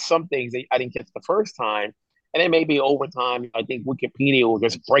 got some things that I didn't get the first time. And then maybe over time, I think Wikipedia will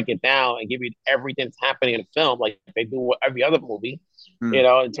just break it down and give you everything that's happening in the film, like they do with every other movie,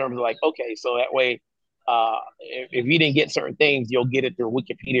 Mm. in terms of like, okay, so that way, if you didn't get certain things, you'll get it through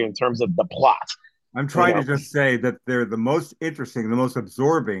Wikipedia in terms of the plot. I'm You trying to know, just say that they're the most interesting, the most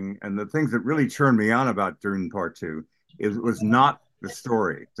absorbing, and the things that really turned me on about Dune Part Two was not the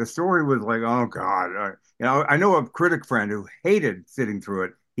story. The story was like, oh God, I know a critic friend who hated sitting through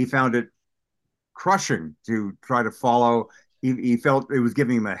it. He found it crushing to try to follow. He felt it was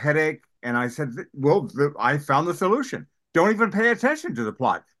giving him a headache, and I said, well, I found the solution. Don't even pay attention to the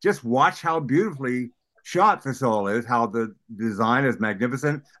plot. Just watch how beautifully shot this all is, how the design is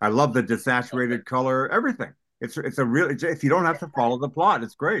magnificent. I love the desaturated color, everything. It's a really, if you don't have to follow the plot,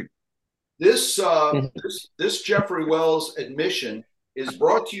 it's great. This Mhm. this Jeffrey Wells admission is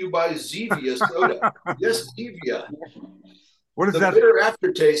brought to you by Zevia Soda. Yes, Zevia. What is The that? bitter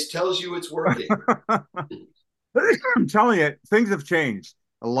aftertaste tells you it's working. I'm telling you, things have changed.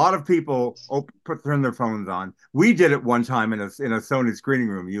 A lot of people turn their phones on. We did it one time in a Sony screening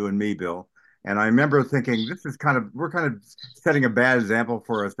room, you and me, Bill. And I remember thinking, we're kind of setting a bad example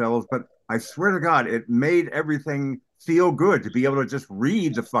for ourselves. But I swear to God, it made everything feel good to be able to just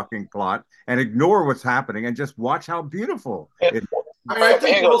read the fucking plot and ignore what's happening and just watch how beautiful it. I mean, I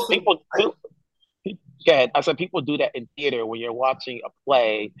think also, people do. Go ahead. I said people do that in theater when you're watching a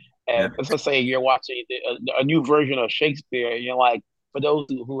play, Yeah. and let's say you're watching a new version of Shakespeare. And you're like, for those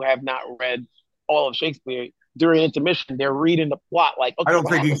who have not read all of Shakespeare, during intermission, they're reading the plot. Like, I okay, don't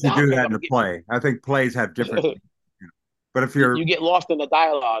what think you happens should now? do Because that in a play. I think plays have different. But if you're, you get lost in the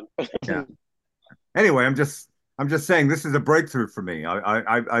dialogue. yeah. Anyway, I'm just saying this is a breakthrough for me.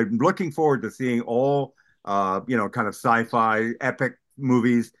 I'm looking forward to seeing all kind of sci-fi epic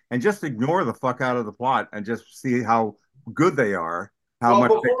movies and just ignore the fuck out of the plot and just see how good they are, how well,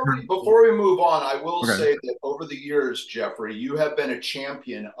 much they before we move on, I will okay. say that over the years, Jeffrey, you have been a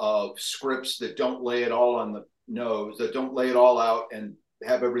champion of scripts that don't lay it all on the nose, that don't lay it all out and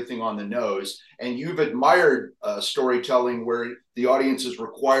have everything on the nose. And you've admired storytelling where the audience is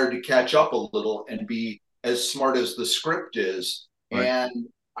required to catch up a little and be as smart as the script is. Right. And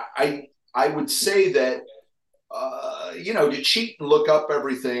I would say that to cheat and look up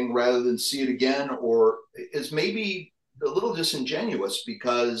everything rather than see it again, or is maybe a little disingenuous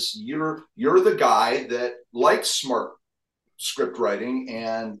because you're the guy that likes smart script writing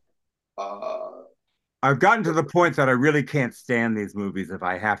and I've gotten to the point that I really can't stand these movies if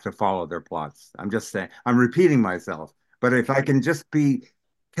I have to follow their plots. I'm just saying, I'm repeating myself. But if I can just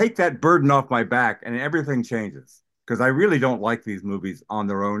take that burden off my back and everything changes. Because I really don't like these movies on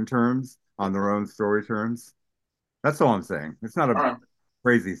their own terms, on their own story terms. That's all I'm saying. It's not a all right.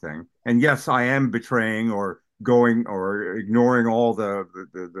 crazy thing. And yes, I am betraying or going or ignoring all the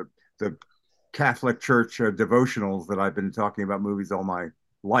Catholic Church devotionals that I've been talking about movies all my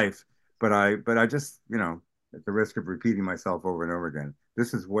life. But I just at the risk of repeating myself over and over again,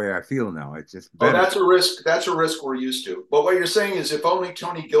 this is the way I feel now. It's just Oh, better. that's a risk we're used to. But what you're saying is if only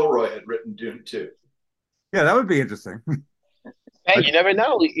Tony Gilroy had written Dune 2. Yeah, that would be interesting. Hey, you never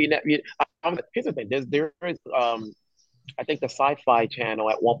know. Here's the thing. There is I think the Sci-Fi Channel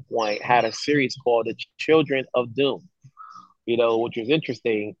at one point had a series called The Children of Doom. Which was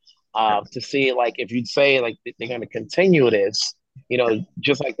interesting to see. Like, if you'd say like they're going to continue this,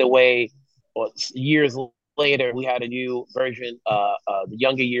 just like the way, well, years later we had a new version, the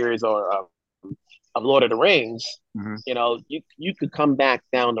younger years or of Lord of the Rings. Mhm. You could come back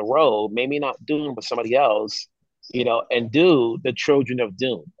down the road, maybe not Doom, but somebody else, and do the Children of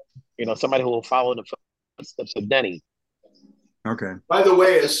Doom. Somebody who will follow the footsteps of Denny. Okay. By the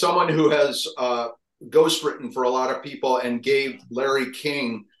way, as someone who has ghostwritten for a lot of people and gave Larry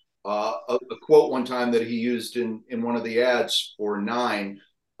King a quote one time that he used in one of the ads for Nine,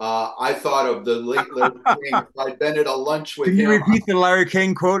 I thought of the late Larry King. If I'd been at a lunch with Can you him, repeat the Larry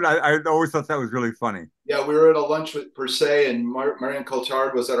King quote? I always thought that was really funny. yeah, we were at a lunch with Per se, and Marion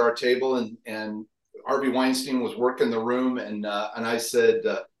Cotillard was at our table, and Harvey Weinstein was working the room, and I said,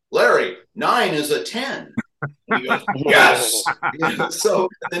 Larry, 9 is a 10. And he goes, yes. So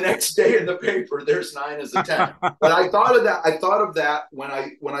the next day in the paper, there's 9 as a 10. But I thought of that. I thought of that when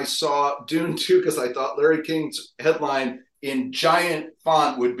I saw Dune 2, because I thought Larry King's headline in giant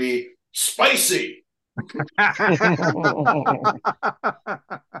font would be spicy.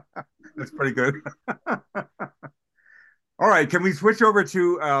 That's pretty good. All right, can we switch over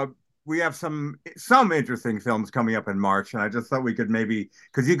to we have some interesting films coming up in March, and I just thought we could maybe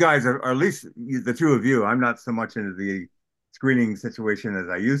because you guys are at least the two of you. I'm not so much into the screening situation as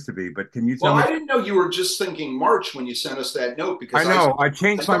I used to be, but can you tell Well, me? I didn't know you were just thinking March when you sent us that note I because know I I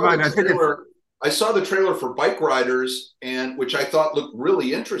changed my saw mind. the I think it's trailer. I saw the trailer for Bike Riders, and which I thought looked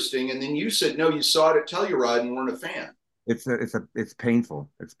really interesting. And then you said no, you saw it at Telluride and weren't a fan. it's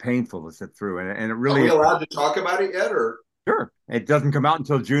painful. It's painful to sit through, and it Are we really allowed to talk about it yet, or sure. It doesn't come out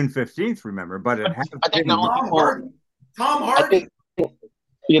until June 15th, remember, but it has I think not been. only Tom people. Hardy? Tom I Hardy.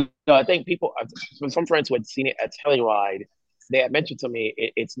 think I think people. Some friends who had seen it at Telluride, they had mentioned to me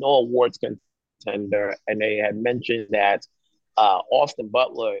it's no awards contender, and they had mentioned that Austin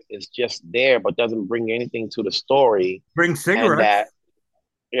Butler is just there, but doesn't bring anything to the story, Bring and that cigarettes.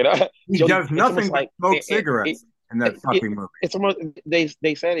 you know, He Jody, does it's almost nothing but like smoke cigarettes in that it fucking movie. it's almost they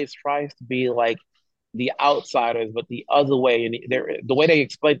said it tries to be like the outsiders, but the other way. And the way they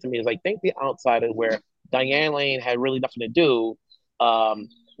explained to me is like think the outsiders where Diane Lane had really nothing to do.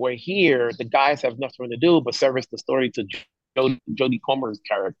 Where here the guys have nothing to do but service the story to Jodie Comer's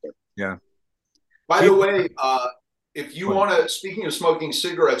character. Yeah. By She, the way, if you want to, speaking of smoking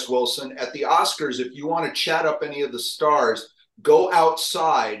cigarettes, Wilson, at the Oscars, if you want to chat up any of the stars, go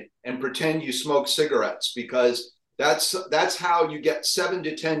outside and pretend you smoke cigarettes, because that's how you get 7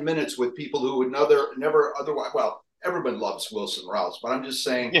 to 10 minutes with people who would never otherwise. Well, everyone loves Wilson Rouse, but I'm just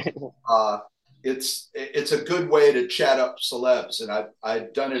saying, uh, it's a good way to chat up celebs, and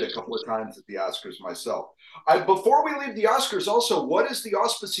I've done it a couple of times at the Oscars myself. Before we leave the Oscars, also, what is the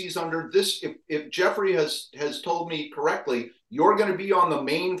auspices under this? If Jeffrey has told me correctly, you're going to be on the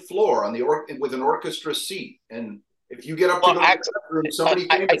main floor on the with an orchestra seat, and if you get up to Well, go to actually, the bathroom, somebody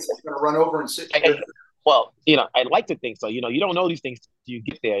famous is going to run over and sit in your. well, I'd like to think so. You don't know these things till you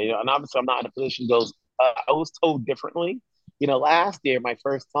get there. And obviously, I'm not in a position. Goes, I was told differently. Last year, my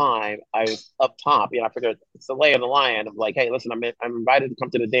first time, I was up top. I figured it's the lay of the land. I'm like, hey, listen, I'm invited to come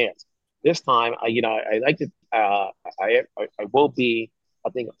to the dance. This time, I like to. I will be, I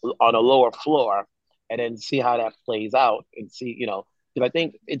think, on a lower floor, and then see how that plays out, and see, because I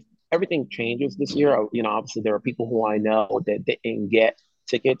think everything changes this year. Obviously, there are people who I know that didn't get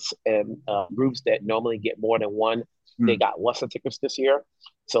tickets, and groups that normally get more than one, they got lesser tickets this year.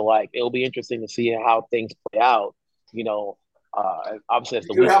 So like it'll be interesting to see how things play out. Obviously as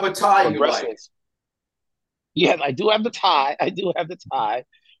the You week have a tie you like. progresses. Yes, I do have the tie. I do have the tie.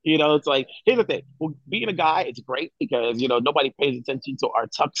 It's like here's the thing. Well, being a guy, it's great because nobody pays attention to our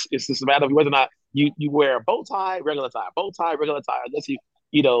tux. It's just a matter of whether or not you wear a bow tie, regular tie. Unless you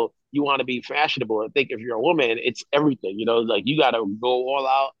want to be fashionable. I think if you're a woman, it's everything. Like you got to go all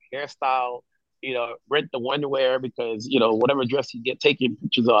out hairstyle. Rent the underwear because whatever dress you get taking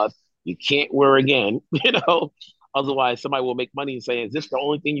pictures of, you can't wear again. Otherwise somebody will make money and say, "Is this the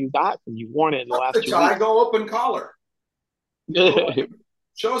only thing you got? And you've worn it in the Up last the two tie, weeks." go open collar.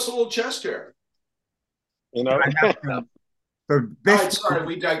 Show us a little chest hair. you know. so All right, basically, sorry,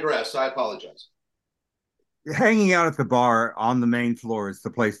 we digress. I apologize. hanging out at the bar on the main floor is the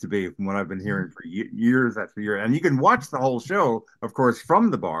place to be, from what I've been hearing for years after year. And you can watch the whole show, of course,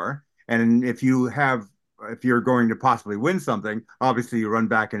 from the bar. And if you're going to possibly win something, obviously you run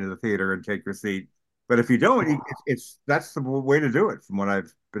back into the theater and take your seat. But if you don't, it's that's the way to do it, from what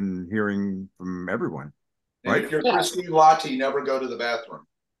I've been hearing from everyone. And Right? if you're Yeah, Christine Lottie, never go to the bathroom.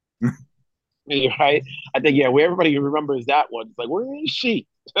 you're right. I think where everybody remembers that one. It's like, where is she?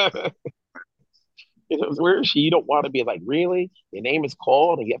 Where is she? You don't want to be like, really? Your name is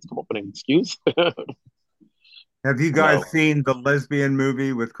called, and you have to come up with an excuse. Have you guys no. seen the lesbian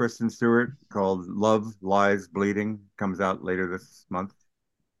movie with Kristen Stewart called Love Lies Bleeding? Comes out later this month.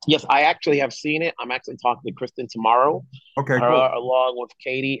 Yes, I actually have seen it. I'm actually talking to Kristen tomorrow, Okay, cool. along with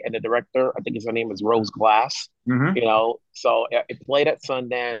Katie and the director. I think her name is Rose Glass. Mm-hmm. So it played at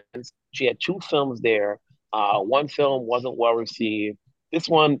Sundance. She had two films there. One film wasn't well received. This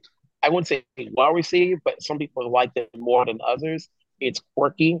one, I wouldn't say well received, but some people liked it more than others. It's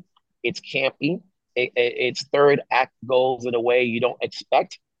quirky, it's campy. Its third act goes in a way you don't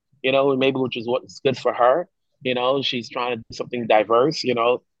expect. Maybe which is what's good for her. She's trying to do something diverse.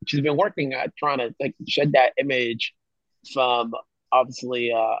 She's been working at trying to like shed that image from obviously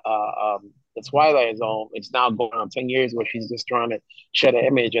the Twilight Zone. It's now going on 10 years where she's just trying to shed an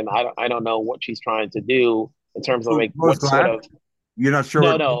image, and I don't know what she's trying to do in terms of like Rose what sort Glass? of You're not sure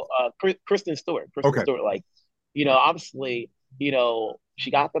no, what? no. Kristen Stewart. Kristen Okay. Stewart. Like, obviously, she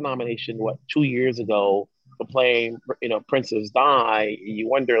got the nomination 2 years ago for playing, Princess Di. You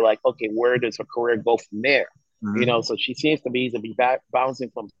wonder, like, okay, where does her career go from there? Mm-hmm. So she seems to be back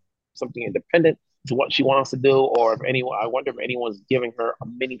bouncing from something independent to what she wants to do, or if anyone, I wonder if anyone's giving her a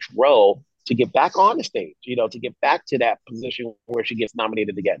mini role to get back on the stage. To get back to that position where she gets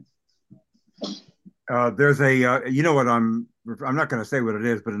nominated again. There's you know what I'm not going to say what it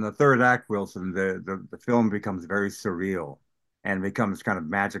is, but in the third act, Wilson, the film becomes very surreal and becomes kind of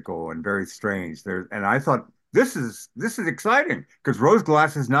magical and very strange. And I thought this is exciting because Rose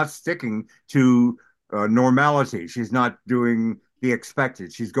Glass is not sticking to normality. She's not doing the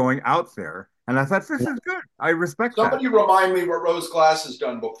expected. She's going out there, and I thought this is good. I respect that. Somebody remind me what Rose Glass has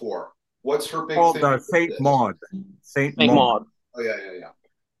done before. What's her big Called thing with Saint this? Maud. Saint Thank Maud. Maud. Oh yeah.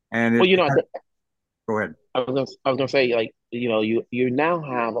 And Well, go ahead. I was gonna say, like, you now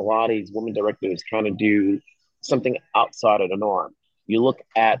have a lot of these women directors trying to do something outside of the norm. You look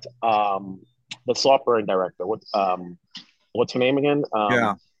at the Saltburn director. What's her name again?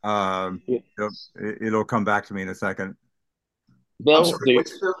 Yeah. It'll come back to me in a second. I'm Bill, sorry.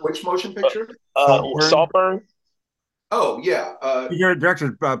 Which motion picture? Saltburn. Saltburn. Oh yeah, Your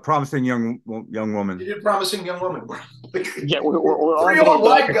director's Promising Young you Woman. did Promising Young Woman. Yeah, we're all three going old with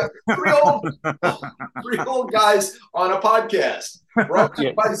black it. guys, three old guys on a podcast brought to Yeah,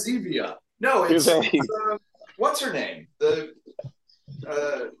 you by Zevia. No, exactly. what's her name? The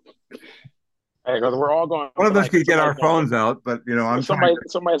uh, Because we're all going One of us tonight. could Because get our phones out, but I'm trying to.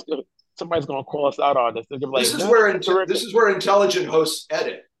 somebody's going to call us out on this. They're gonna be this like, is no, where correct. this is where intelligent hosts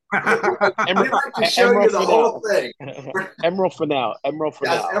edit. We Emerald, like to show you Emerald the for whole now. thing. Emerald for now. Emerald for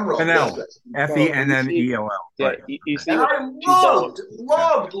That's now. Emerald. That's Fennell, it. So you see, Fennell, yeah, right? you see And what I she's done with.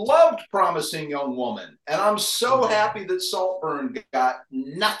 Yeah. loved Promising Young Woman. And I'm so happy that Saltburn got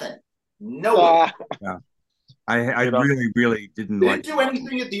nothing. Nobody. Uh, Yeah. I you know, really didn't They like. didn't do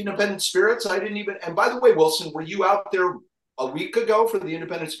anything at the Independent Spirits. I didn't even. And by the way, Wilson, were you out there a week ago for the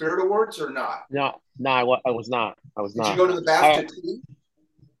Independent Spirit Awards or not? no, I was not. I was Did you not. go to the I BAFTA tea?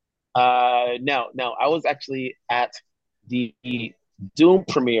 no. I was actually at the Doom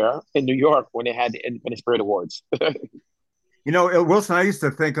premiere in New York when they had the Independent Spirit Awards. Wilson, I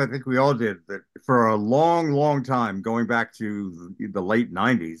think we all did, that for a long time, going back to the late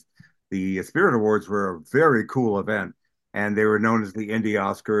 90s, the Spirit Awards were a very cool event, and they were known as the Indie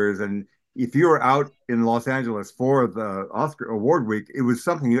Oscars. And if you were out in Los Angeles for the Oscar Award week, it was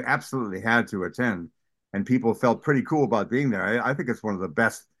something you absolutely had to attend. And people felt pretty cool about being there. I think it's one of the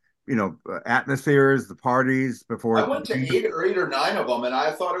best, atmospheres, the parties I before. went to eight or nine of them, and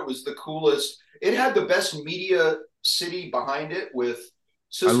I thought it was the coolest. It had the best media city behind it with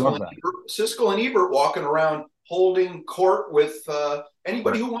I love that. Siskel and Ebert walking around holding court with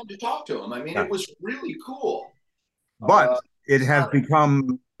anybody Right. who wanted to talk to him. I mean, Yeah. it was really cool. But it has Sonic.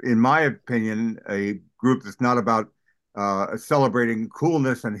 become, in my opinion, a group that's not about celebrating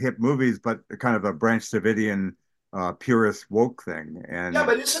coolness and hip movies, but kind of a Branch Davidian purist woke thing. Yeah, And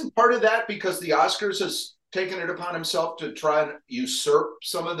but isn't part of that because the Oscars has taken it upon himself to try and usurp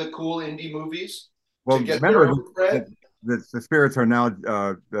some of the cool indie movies well, to get their remember own cred? the spirits are now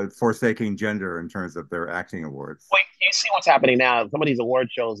forsaking gender in terms of their acting awards. Wait, you see what's happening now. Some of these award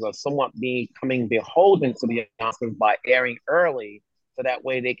shows are somewhat becoming beholden to the Oscars by airing early, so that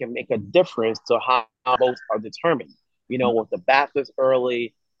way they can make a difference to how votes are determined. With the BAFTAs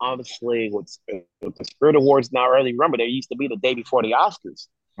early, obviously with the Spirit Awards now early. Remember, they used to be the day before the Oscars.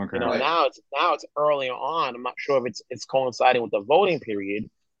 Okay. Right. Now it's earlier on. I'm not sure if it's coinciding with the voting period.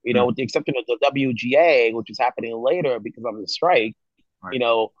 With the exception of the WGA, which is happening later because of the strike. Right.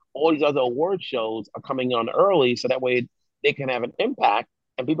 All these other award shows are coming on early, so that way they can have an impact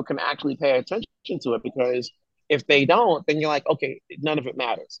and people can actually pay attention to it. Because if they don't, then you're like, okay, none of it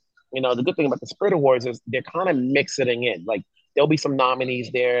matters. The good thing about the Spirit Awards is they're kind of mixing in. Like there'll be some nominees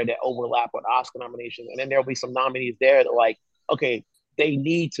there that overlap with Oscar nominations, and then there'll be some nominees there that like, okay, they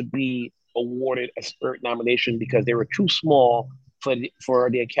need to be awarded a Spirit nomination because they were too small for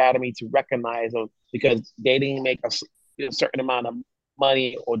the Academy to recognize them because they didn't make a certain amount of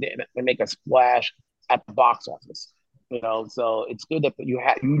money or didn't make a splash at the box office. So it's good that you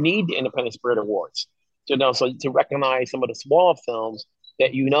need the Independent Spirit Awards so to recognize some of the smaller films that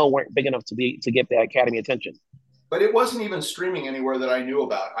weren't big enough to get the Academy attention. But it wasn't even streaming anywhere that I knew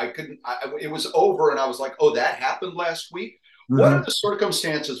about. I couldn't. It was over, and I was like, "Oh, that happened last week." What are Mm-hmm. the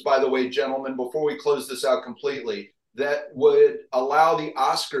circumstances, by the way, gentlemen? Before we close this out completely, that would allow the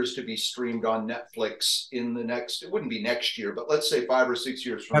Oscars to be streamed on Netflix in the next? It wouldn't be next year, but let's say 5 or 6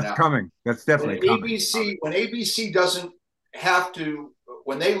 years from That's now. coming. That's When definitely coming. ABC doesn't have to,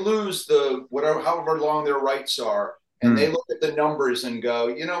 when they lose the whatever, however long their rights are, and they Mm. look at the numbers and go,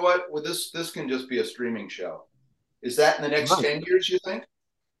 you know what, well, this can just be a streaming show. Is that in the next Right. 10 years? You think?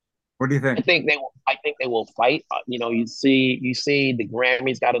 What do you think? I think they will fight. You see the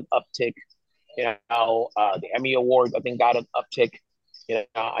Grammys got an uptick. The Emmy Awards I think got an uptick.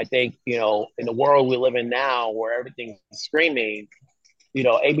 I think in the world we live in now where everything's streaming.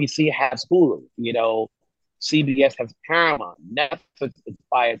 ABC has Hulu. CBS has Paramount. Netflix is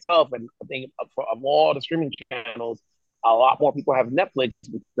by itself, and I think of all the streaming channels, a lot more people have Netflix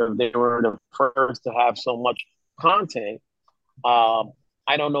because they were the first to have so much content. Um,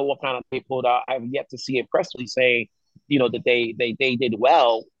 I don't know what kind of they pulled out. I've yet to see a press release saying, that they did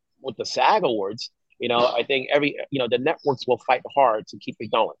well with the SAG Awards. I think the networks will fight hard to keep it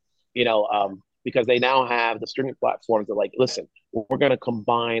going. Because they now have the streaming platforms that like, listen, we're going to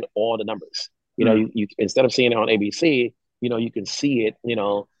combine all the numbers. Mm. You instead of seeing it on ABC, you can see it.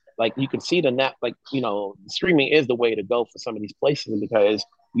 Like you can see the net. Like streaming is the way to go for some of these places because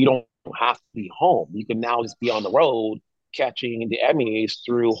you don't have to be home. You can now just be on the road catching the Emmys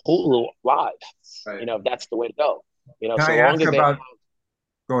through Hulu Live. Right. If that's the way to go. Can So I long ask as they have, about?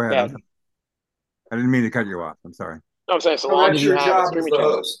 Go ahead. yeah, I didn't mean to cut you off. I'm sorry. No, I'm saying so So long as that's you your have a job as streaming the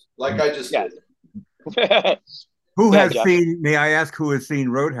channel. host, like I just Yes. did. Who Yeah, has Josh. seen, may I ask who has seen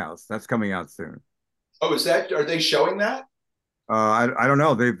Roadhouse? That's coming out soon. Oh, is that, are they showing that? I don't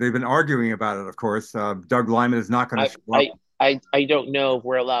know. They've been arguing about it, of course. Doug Lyman is not going to I show up. I I don't know if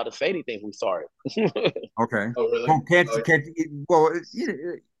we're allowed to say anything if we saw it. Okay. Oh, really? Well, can't, Oh, can't, well,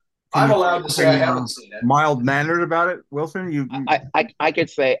 can I'm you allowed say to say I something haven't seen it. mild mannered about it, Wilson? I could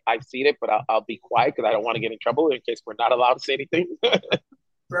say I've seen it, but I'll be quiet because I don't want to get in trouble in case we're not allowed to say anything. Fair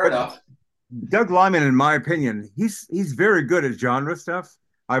But enough. Doug Lyman, in my opinion, he's very good at genre stuff.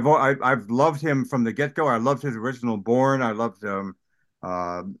 I've loved him from the get go. I loved his original Born. I loved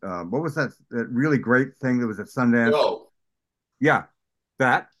what was that really great thing that was at Sundance? Go. Yeah,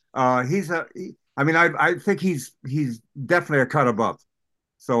 that. I mean, I think he's definitely a cut above.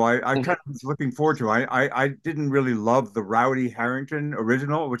 So I kind of was looking forward to it. I didn't really love the Rowdy Harrington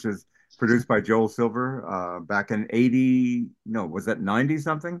original, which is produced by Joel Silver back in 80, no, was that 90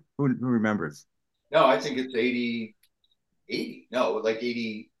 something? Who remembers? No, I think it's 80, 80. No, like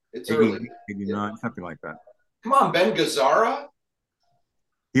 80. It's 80, early. Yeah. 89, something like that. Come on, Ben Gazzara.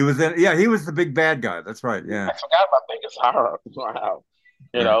 He was in, yeah, he was the big bad guy. That's right. Yeah. I forgot about Vegas horror. Wow,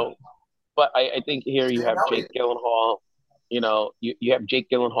 you Yeah. know. But I think here you Stand have out. Jake Gyllenhaal. You have Jake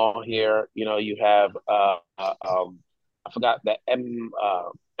Gyllenhaal here. You have I forgot that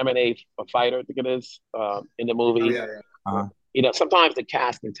MMA fighter. I think it is in the Oh, movie. yeah, yeah. Uh, Sometimes the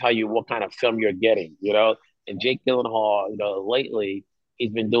cast can tell you what kind of film you're getting. And Jake Gyllenhaal. Lately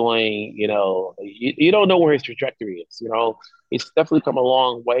he's been doing. You don't know where his trajectory is. He's definitely come a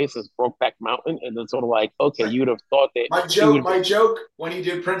long way since Brokeback Mountain, and then sort of like, okay, you'd have thought that he would. My joke when he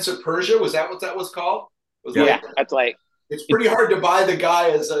did Prince of Persia, was that what that was called? It was yeah. Yeah, like, that's like it's pretty hard to buy the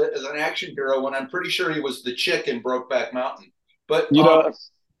guy as an action hero when I'm pretty sure he was the chick in Brokeback Mountain. But you know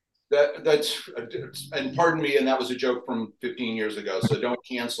that's and pardon me, and that was a joke from 15 years ago, so don't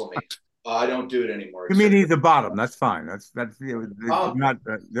cancel me. I don't do it anymore. You mean Except he's the bottom? That's fine. That's um,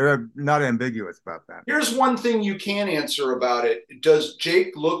 they're not ambiguous about that. here's one thing you can answer about it. Does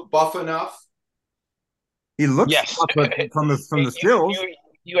Jake look buff enough? He looks yes. tough, but from the you, stills.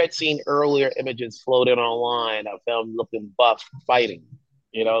 you had seen earlier images floated online of him looking buff fighting.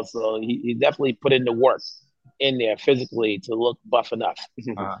 So he definitely put in the work in there physically to look buff enough.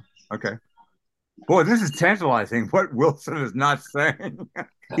 Uh, okay. Boy, this is tantalizing. What Wilson is not saying.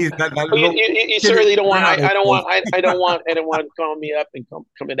 He's that Well, little you kitty certainly don't want. brown I don't goes, want. I don't want anyone calling me up and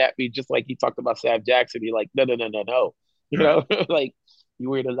coming at me just like he talked about Sam Jackson. You're like, no, no, no, no, no. right. Like you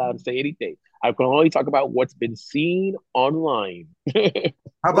weren't allowed to say anything. I can only talk about what's been seen online.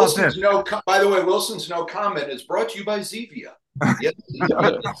 How about Wilson's this? no. By the way, Wilson's no comment is brought to you by Zevia. Yes,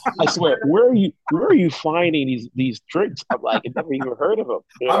 I swear, where are you finding these drinks? I'm like, I never even heard of them.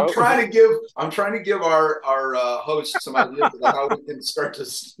 I'm trying to give our host some ideas about how we can start to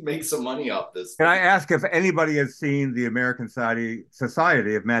make some money off this Can thing. I ask if anybody has seen the American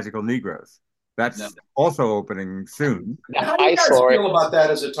Society of Magical Negroes? No. That's also opening soon. Now How do you I guys saw it. feel about that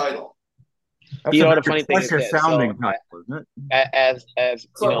as a title? That's You a know the very funny thing is pressure this. So sounding title, isn't it? as Let's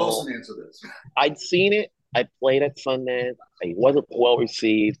let Wilson answer this. I'd seen it. I played at Sundance. It wasn't well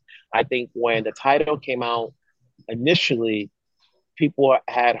received. I think when the title came out initially, people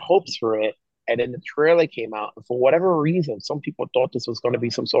had hopes for it. And then the trailer came out. And for whatever reason, some people thought this was going to be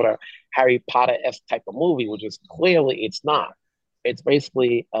some sort of Harry Potter-esque type of movie, which is clearly it's not. It's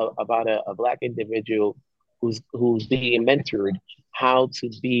basically about a black individual who's being mentored how to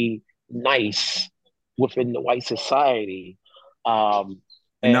be nice within the white society. Um,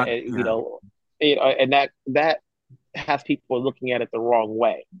 And not, yeah. and that has people looking at it the wrong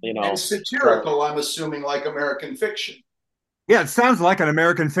way. And So satirical, I'm assuming, like American fiction. Yeah, it sounds like an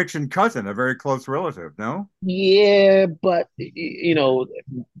American fiction cousin, a very close relative, no? yeah, but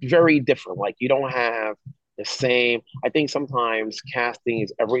very different. Like you don't have the same. I think sometimes casting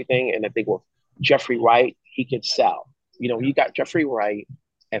is everything, and I think with Jeffrey Wright, he could sell. You got Jeffrey Wright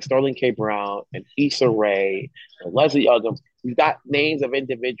and Sterling K. Brown and Issa Rae and Leslie Uggams. We've got names of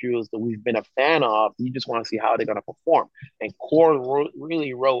individuals that we've been a fan of. You just want to see how they're going to perform. And Core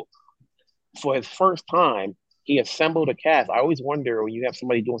really wrote for his first time. He assembled a cast. I always wonder when you have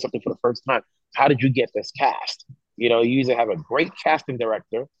somebody doing something for the first time, how did you get this cast? You usually have a great casting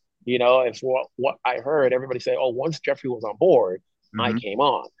director. And for what I heard, everybody say, "Oh, once Jeffrey was on board, I Hmm. came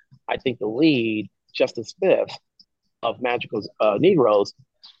on." I think the lead, Justin Smith of Magical Negroes,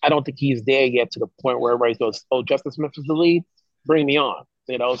 I don't think he's there yet to the point where everybody goes, "Oh, Justin Smith is the lead, bring me on."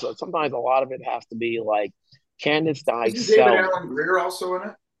 So sometimes a lot of it has to be like, can this guy Isn't David sell me? Allen Greer also in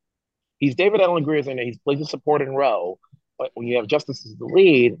it? He's David Allen Greer in there. He's plays a supporting role. But when you have Justice as the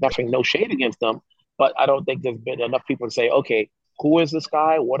lead, nothing, no shade against them, but I don't think there's been enough people to say, okay, who is this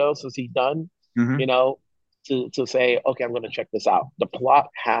guy? What else has he done? Hmm. You know, to say, okay, I'm going to check this out. The plot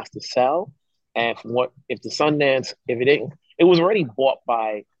has to sell, and from what if the Sundance, if it didn't, it was already bought by,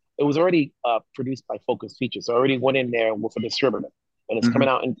 it was already produced by Focus Features, so it already went in there with a distributor, and it's coming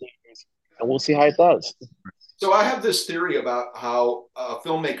Hmm. out in theaters, and we'll see how it does. So I have this theory about how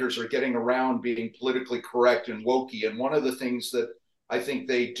filmmakers are getting around being politically correct and wokey. And one of the things that I think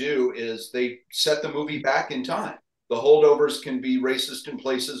they do is they set the movie back in time. The holdovers can be racist in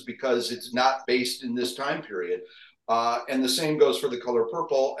places because it's not based in this time period. And the same goes for The Color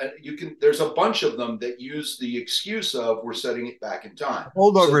Purple. And you can there's a bunch of them that use the excuse of we're setting it back in time. So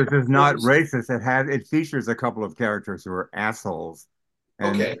Holdovers is not racist. It features a couple of characters who are assholes,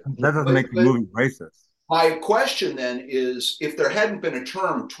 and okay, that doesn't but, make the but movie racist. my question then is if there hadn't been a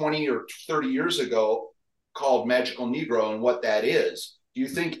term 20 or 30 years ago called magical negro and what that is, do you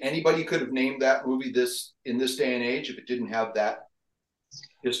think anybody could have named that movie this in this day and age if it didn't have that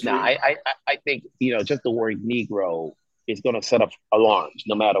Now, history? I think just the word Negro is going to set up alarms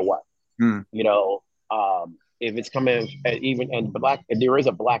no matter what. Hmm. You know, if it's coming even and black, and there is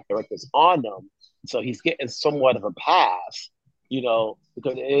a black director's on them, so he's getting somewhat of a pass.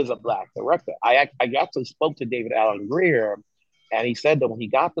 Because it is a black director. I actually spoke to David Allen Greer, and he said that when he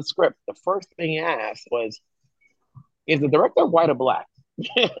got the script, the first thing he asked was, "Is the director white or black?"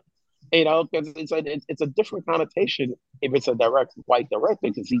 Because it's a different connotation if it's a direct white director.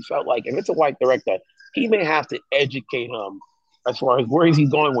 Because he felt like if it's a white director, he may have to educate him as far as where is he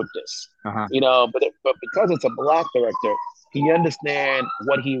going with this. Uh-huh. But because it's a black director, he understands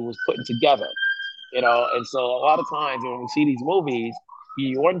what he was putting together. And so a lot of times when we see these movies,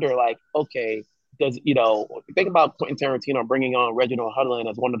 you wonder like, okay, does think about Quentin Tarantino bringing on Reginald Hudlin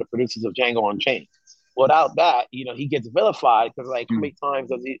as one of the producers of Django Unchained. Without that, he gets vilified because like how Hmm. many times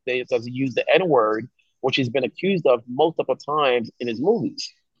does he use the N word, which he's been accused of multiple times in his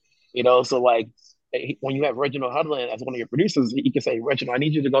movies. So like when you have Reginald Hudlin as one of your producers, you can say, Reginald, I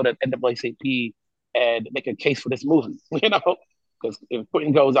need you to go to NAACP and make a case for this movie. Because if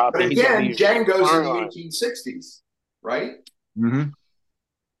Quentin goes out But there, he's going to again, be Django's in firing the line. 1860s, right? Hmm.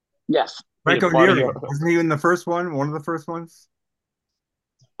 Yes, Franco part of Neri, your wasn't he in the first one? One of the first ones?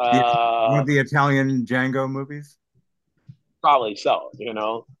 One uh, of the Italian Django movies? probably so.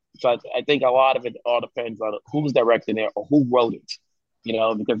 So I think a lot of it all depends on who's directing it or who wrote it.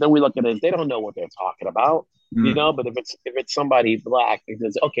 Because then we look at it, they don't know what they're talking about. Mm. But if it's somebody black, it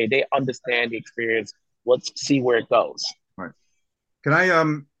says okay, they understand the experience. Let's see where it goes. Right. Can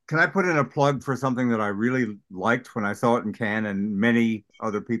I put in a plug for something that I really liked when I saw it in Cannes and many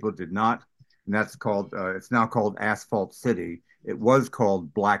other people did not? And that's called it's now called Asphalt City. It was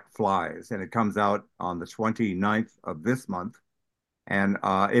called Black Flies, and it comes out on the 29th of this month. And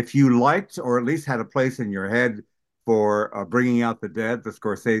if you liked or at least had a place in your head for Bringing Out the Dead, the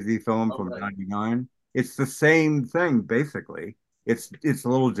Scorsese film All from right. '99, it's the same thing basically. It's a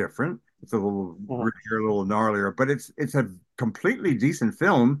little different. It's a little Mhm. grittier, a little gnarlier, but it's a completely decent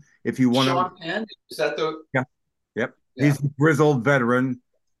film if you want to. Sean Penn, is that the Yeah, yep. yeah. He's a grizzled veteran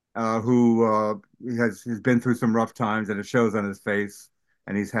who has been through some rough times, and it shows on his face.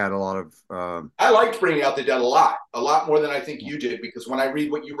 And he's had a lot of I liked Bringing Out the Dead a lot more than I think you did, because when I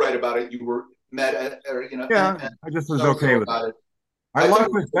read what you write about it, you were mad or yeah. I just was okay so with it. about it. I I thought like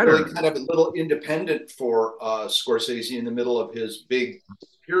it this was really better. kind of a little independent for Scorsese in the middle of his big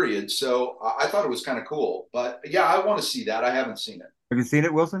period. So I thought it was kind of cool. But yeah, I want to see that. I haven't seen it. Have you seen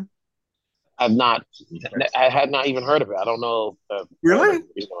it, Wilson? I've not, I had not even heard of it. I don't know. Really?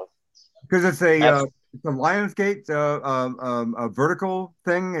 Because That's it's a Lionsgate a vertical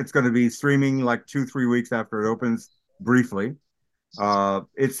thing. It's going to be streaming like 2 3 weeks after it opens briefly.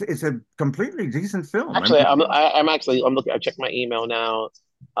 It's a completely decent film. I actually, mean, I'm looking. I checked my email now.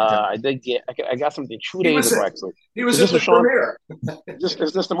 okay. I did get. I got something two He days was ago. at, Actually, he was is at this the with Sean? premiere.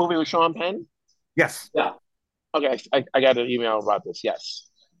 Is this the movie with Sean Penn? Yes. Yeah. Okay, I got an email about this. Yes,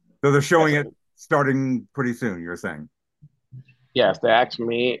 So they're showing yes, it starting pretty soon, you're saying. yes. They asked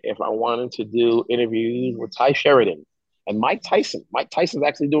me if I wanted to do interviews with Ty Sheridan and Mike Tyson. Mike Tyson's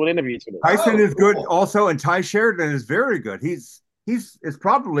actually doing interviews for this. Tyson Oh, is good cool. also, and Ty Sheridan is very good. He's it's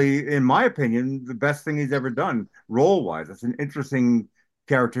probably, in my opinion, the best thing he's ever done role wise. It's an interesting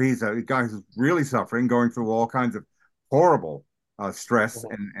character. He's a guy who's really suffering, going through all kinds of horrible stress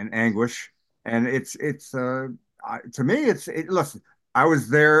Mhm. and anguish. And to me, listen. I was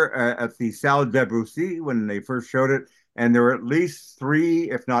there at the Salle Debussy when they first showed it, and there were at least three,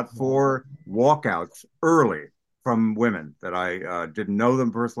 if not four, walkouts early from women that I didn't know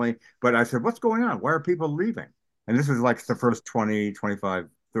them personally. But I said, what's going on? Why are people leaving? And this was like the first 20, 25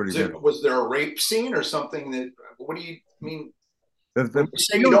 30 minutes. Was there a rape scene or something that, what do you mean? When you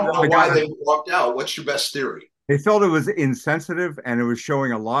say you you don't know why got they walked out, what's your best theory? They felt it was insensitive and it was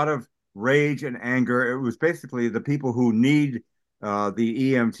showing a lot of rage and anger. It was basically the people who need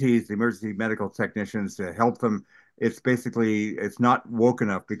the EMTs, the emergency medical technicians, to help them. It's basically it's not woke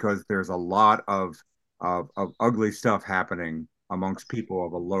enough because there's a lot of ugly stuff happening amongst people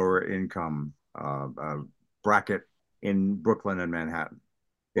of a lower income bracket in Brooklyn and Manhattan.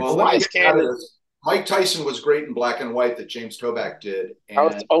 Well, It's let Why me is get out of Candace? this. Mike Tyson was great in Black and White that James Toback did, I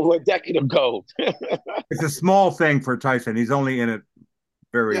was and over a decade ago. it's a small thing for Tyson. He's only in it yeah.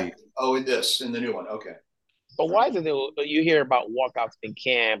 very. Oh, in the new one, okay. But why is it that you hear about walkouts in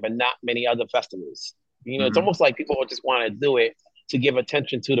Cannes, but not many other festivals? It's Mhm, almost like people just want to do it to give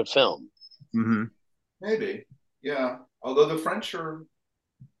attention to the film. mhm. Maybe, yeah. Although the French are,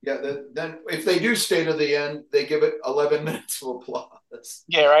 yeah. Then if they do stay to the end, they give it 11 minutes of applause.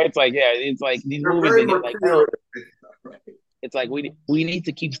 Yeah, right. It's like these They're movies very they get like, oh, mercurial, right? it's like we need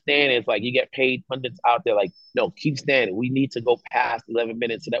to keep standing. It's like you get paid pundits out there like, no, keep standing. We need to go past 11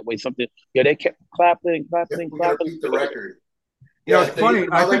 minutes so that way something. Yeah, they kept clapping, Yeah, clapping, we got to clapping. beat the record. Yeah, It's they funny.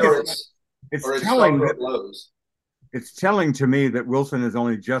 either I love think it or it's it's telling Velcro that blows. it's telling to me that Wilson is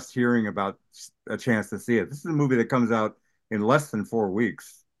only just hearing about a chance to see it. This is a movie that comes out in less than 4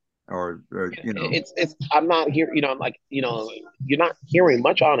 weeks, or. It's I'm not here. Like you're not hearing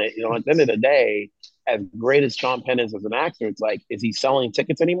much on it. At the end of the day, as great as Sean Penn is as an actor, it's like, is he selling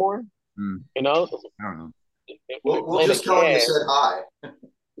tickets anymore? Hmm, You know, I don't know. if you're We'll playing a just tell him you kid, said hi.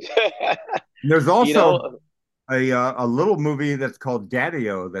 There's you also know, a little movie that's called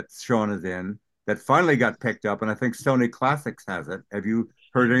Daddy-O that Sean is in that finally got picked up, and I think Sony Classics has it. Have you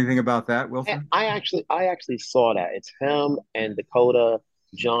heard anything about that, Wilson? I actually saw that. It's him and Dakota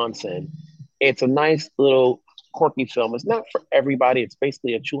Johnson. It's a nice little quirky film. It's not for everybody. It's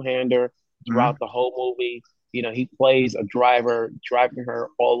basically a two-hander Hmm. throughout the whole movie. He plays a driver driving her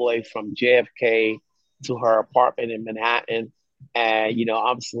all the way from JFK to her apartment in Manhattan. And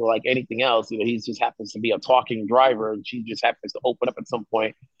obviously, like anything else, he just happens to be a talking driver, and she just happens to open up at some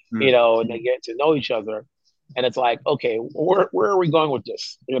point, Hmm. and they get to know each other. And it's like, okay, where are we going with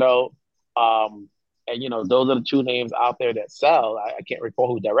this? And those are the two names out there that sell. I can't recall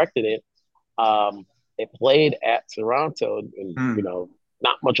who directed it. It played at Toronto, and Hmm.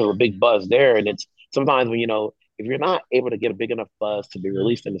 not much of a big buzz there. And it's sometimes when if you're not able to get a big enough buzz to be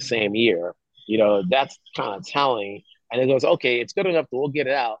released in the same year, that's kind of telling. And it goes, okay, it's good enough that we'll get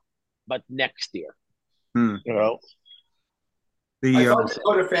it out, but next year, Hmm. you know. I The thought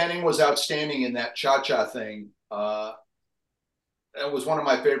Dakota Fanning was outstanding in that Cha Cha thing. It was one of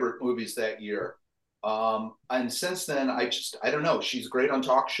my favorite movies that year. And since then, I don't know. She's great on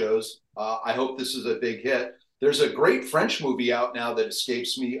talk shows. I hope this is a big hit. There's a great French movie out now that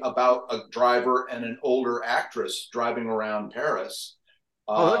escapes me about a driver and an older actress driving around Paris.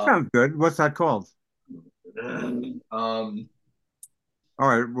 that Uh, sounds good. What's that called? um, All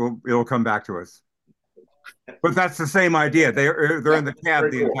right, well, it'll come back to us. But that's the same idea. They're yeah, in the cab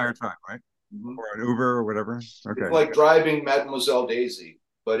very the cool. entire time, right? Mhm. Or an Uber or whatever. It's Okay. like driving Mademoiselle Daisy,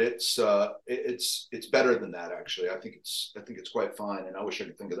 but it's better than that actually. I think it's quite fine, and I wish I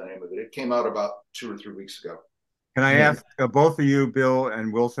could think of the name of it. It came out about 2 or 3 weeks ago. Can I Yeah. ask both of you, Bill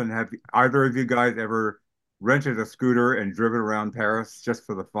and Wilson, have either of you guys ever rented a scooter and driven around Paris just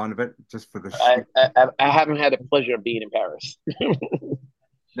for the fun of it, just for the I, sheer? I haven't had the pleasure of being in Paris.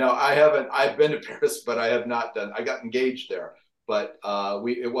 No, I haven't. I've been to Paris, but I have not done. I got engaged there, but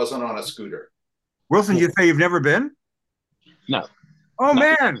we it wasn't on a scooter. Wilson, you say you've never been? No, Oh no.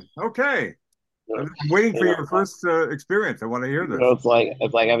 man, okay. I'm waiting You for know, your first experience. I want to hear this. it's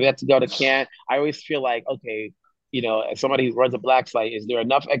like I've yet to go to Cannes. I always feel like, okay, if somebody runs a black site, is there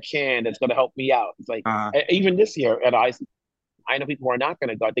enough at Cannes that's going to help me out? It's like Uh, even this year, and I know people who are not going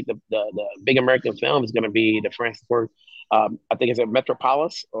to go. I think the big American film is going to be the Francis Ford. I think it's a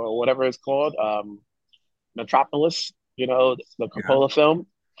Metropolis or whatever it's called, Metropolis. The yeah. Coppola film.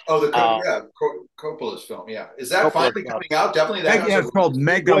 Oh, Uh, Coppola's film. Yeah, is that Coppola finally film. coming out? Definitely, that has Yeah, a it's called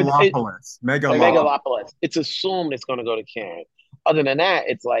release date. Well, Megalopolis. Megalopolis. Megalopolis. It's assumed it's going to go to Cannes. Other than that,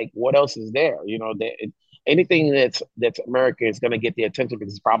 it's like, what else is there? Anything that's American is going to get the attention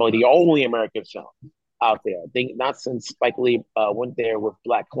because it's probably the only American film out there. I think not since Spike Lee went there with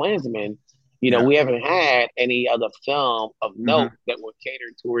Black Klansman. Yeah. We haven't had any other film of Hmm. note that would cater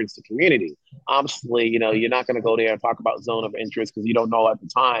towards the community. Obviously, you're not going to go there and talk about Zone of Interest because you don't know at the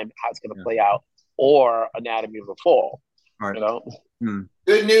time how it's going to Yeah. play out, or Anatomy of a Fall. All right. You know, Hmm.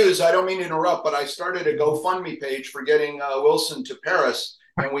 Good news. I don't mean to interrupt, but I started a GoFundMe page for getting Wilson to Paris,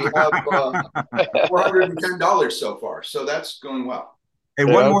 and we have $410 so far. So that's going well.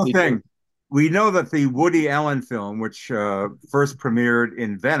 Hey, You one know, more thing. We know that the Woody Allen film, which first premiered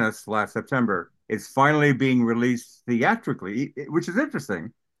in Venice last September, is finally being released theatrically, which is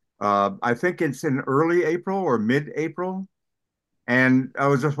interesting. I think it's in early April or mid-April. And I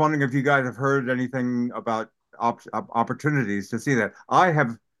was just wondering if you guys have heard anything about opportunities to see that. I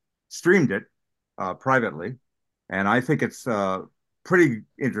have streamed it privately, and I think it's pretty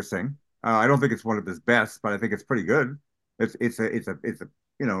interesting. I don't think it's one of his best, but I think it's pretty good. It's a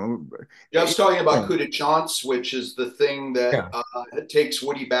you know Yeah, I was talking about yeah coup de chance, which is the thing that yeah takes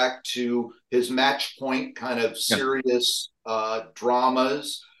Woody back to his match point kind of yeah. serious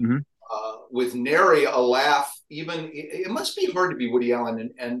dramas. Mhm. With nary a laugh, even it must be hard to be Woody Allen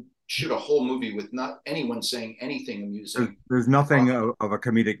and shoot a whole movie with not anyone saying anything amusing. There's Uh, nothing of a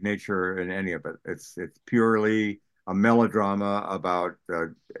comedic nature in any of it. It's purely a melodrama about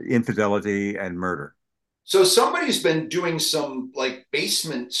infidelity and murder. so somebody's been doing some like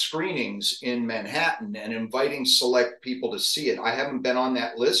basement screenings in Manhattan and inviting select people to see it. I haven't been on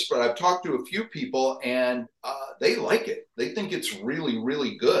that list, but I've talked to a few people and they like it. They think it's really,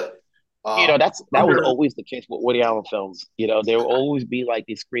 really good. Uh, that was under always the case with Woody Allen films. There will always be like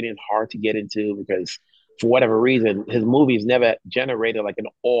these screenings hard to get into because for whatever reason, his movies never generated like an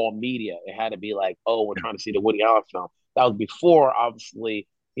all media. It had to be like, oh, we're trying to see the Woody Allen film. That was before, obviously,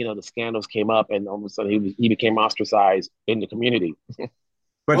 the scandals came up, and all of a sudden he became ostracized in the community.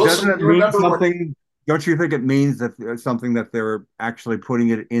 But doesn't Wilson, it you mean remember when something? Don't you think it means that something that they're actually putting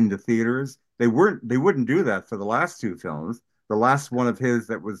it into theaters? They wouldn't do that for the last two films. The last one of his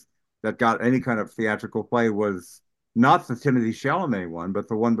that got any kind of theatrical play was not the Timothy Chalamet one, but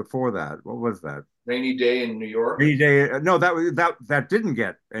the one before that. What was that? Rainy Day in New York? Rainy Day. No, that didn't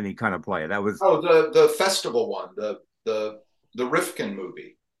get any kind of play. Oh, the festival one, the Rifkin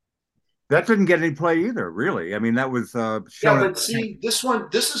movie. That didn't get any play either, really. I mean, that was Yeah, shown at but see, this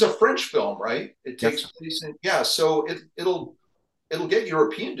is a French film, right? It takes yes. place in yeah, so it'll get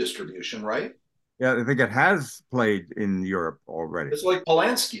European distribution, right? Yeah, I think it has played in Europe already. It's like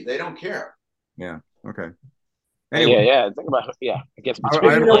Polanski; they don't care. Yeah. Okay. Yeah, Anyway, yeah. Think about yeah. I guess I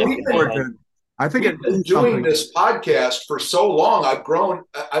between look We've Polanski and been forward Allen. to. I think it we've been means doing something. this podcast for so long. I've grown.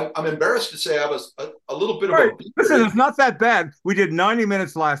 I'm embarrassed to say I was a little bit of All a right. Listen, beater. it's not that bad. We did 90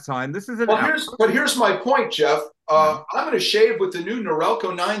 minutes last time. This is an Well, hour. here's my point, Jeff. Yeah. I'm going to shave with the new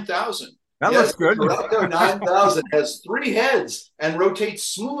Norelco 9000. That looks Yes, the good. Norelco 9000 has three heads and rotates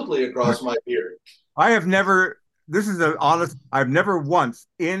smoothly across my beard. I have never, this is an honest, I've never once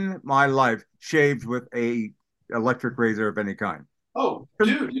in my life shaved with a electric razor of any kind. Oh,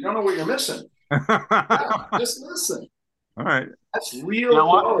 dude, you don't know what you're missing. Yeah, just listen. All right. That's You real know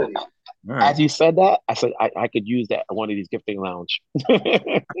what? quality. All right. As you said that, I said I could use that at one of these gifting lounge. All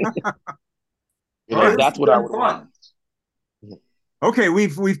right. This That's has what I been would want. fun. Okay,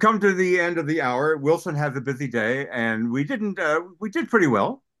 we've come to the end of the hour. Wilson has a busy day, and we did pretty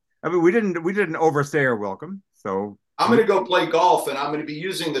well. I mean, we didn't overstay our welcome. So I'm going to go play golf, and I'm going to be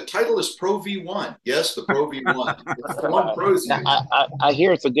using the Titleist Pro V1. Yes, the Pro V1. It's the one pros use. I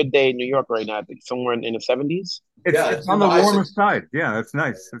hear it's a good day in New York right now. I think somewhere in the 70s. it's Yeah, it's it's on in the the high warmest 60s. side. Yeah, it's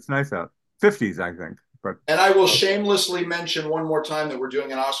nice. It's nice out. 50s, I think. But And I will shamelessly mention one more time that we're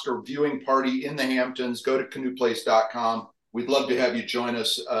doing an Oscar viewing party in the Hamptons. Go to canoeplace.com. We'd love to have you join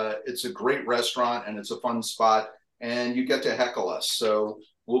us. It's a great restaurant and it's a fun spot, and you get to heckle us. So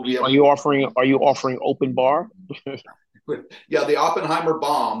we'll be Are able you to. offering open bar? Yeah, the Oppenheimer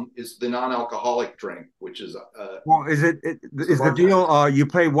bomb is the non-alcoholic drink, which is well, the is the deal bartender. you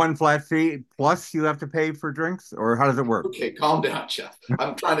pay one flat fee plus you have to pay for drinks, or how does it work? Okay, calm down, Jeff.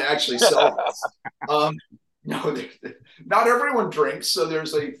 I'm trying to actually sell this. Um, no, not everyone drinks, so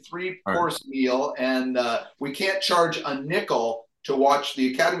there's a three All right. course meal, and we can't charge a nickel to watch.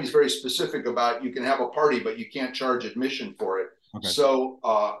 The Academy is very specific about you can have a party, but you can't charge admission for it. Okay. So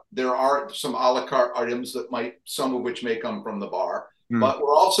there are some a la carte items that might, some of which may come from the bar, Hmm. but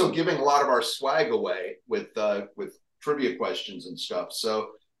we're also giving a lot of our swag away with trivia questions and stuff. So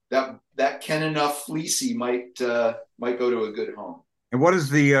that Ken enough fleecy might go to a good home. And what is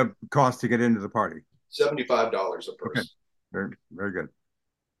the cost to get into the party? $75 a Okay. person. Very, very good.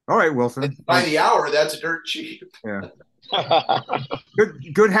 All right, Wilson. By the hour, that's dirt cheap. Yeah.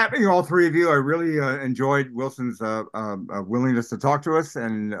 Good having all three of you. I really enjoyed Wilson's willingness to talk to us,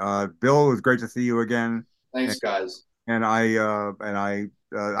 and Bill, it was great to see you again. Thanks, guys. And I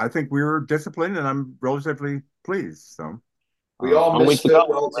think we were disciplined, and I'm relatively pleased. So We all I'm waiting to misfit go.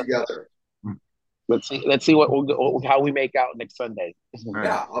 well together. Let's see how we make out next Sunday. all right,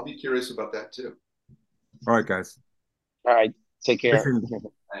 Yeah, I'll be curious about that too. all right, guys. All right, take care. Take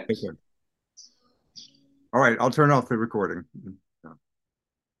Thanks. care. All right, I'll turn off the recording.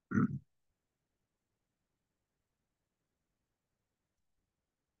 Oh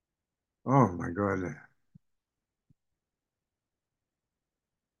my God.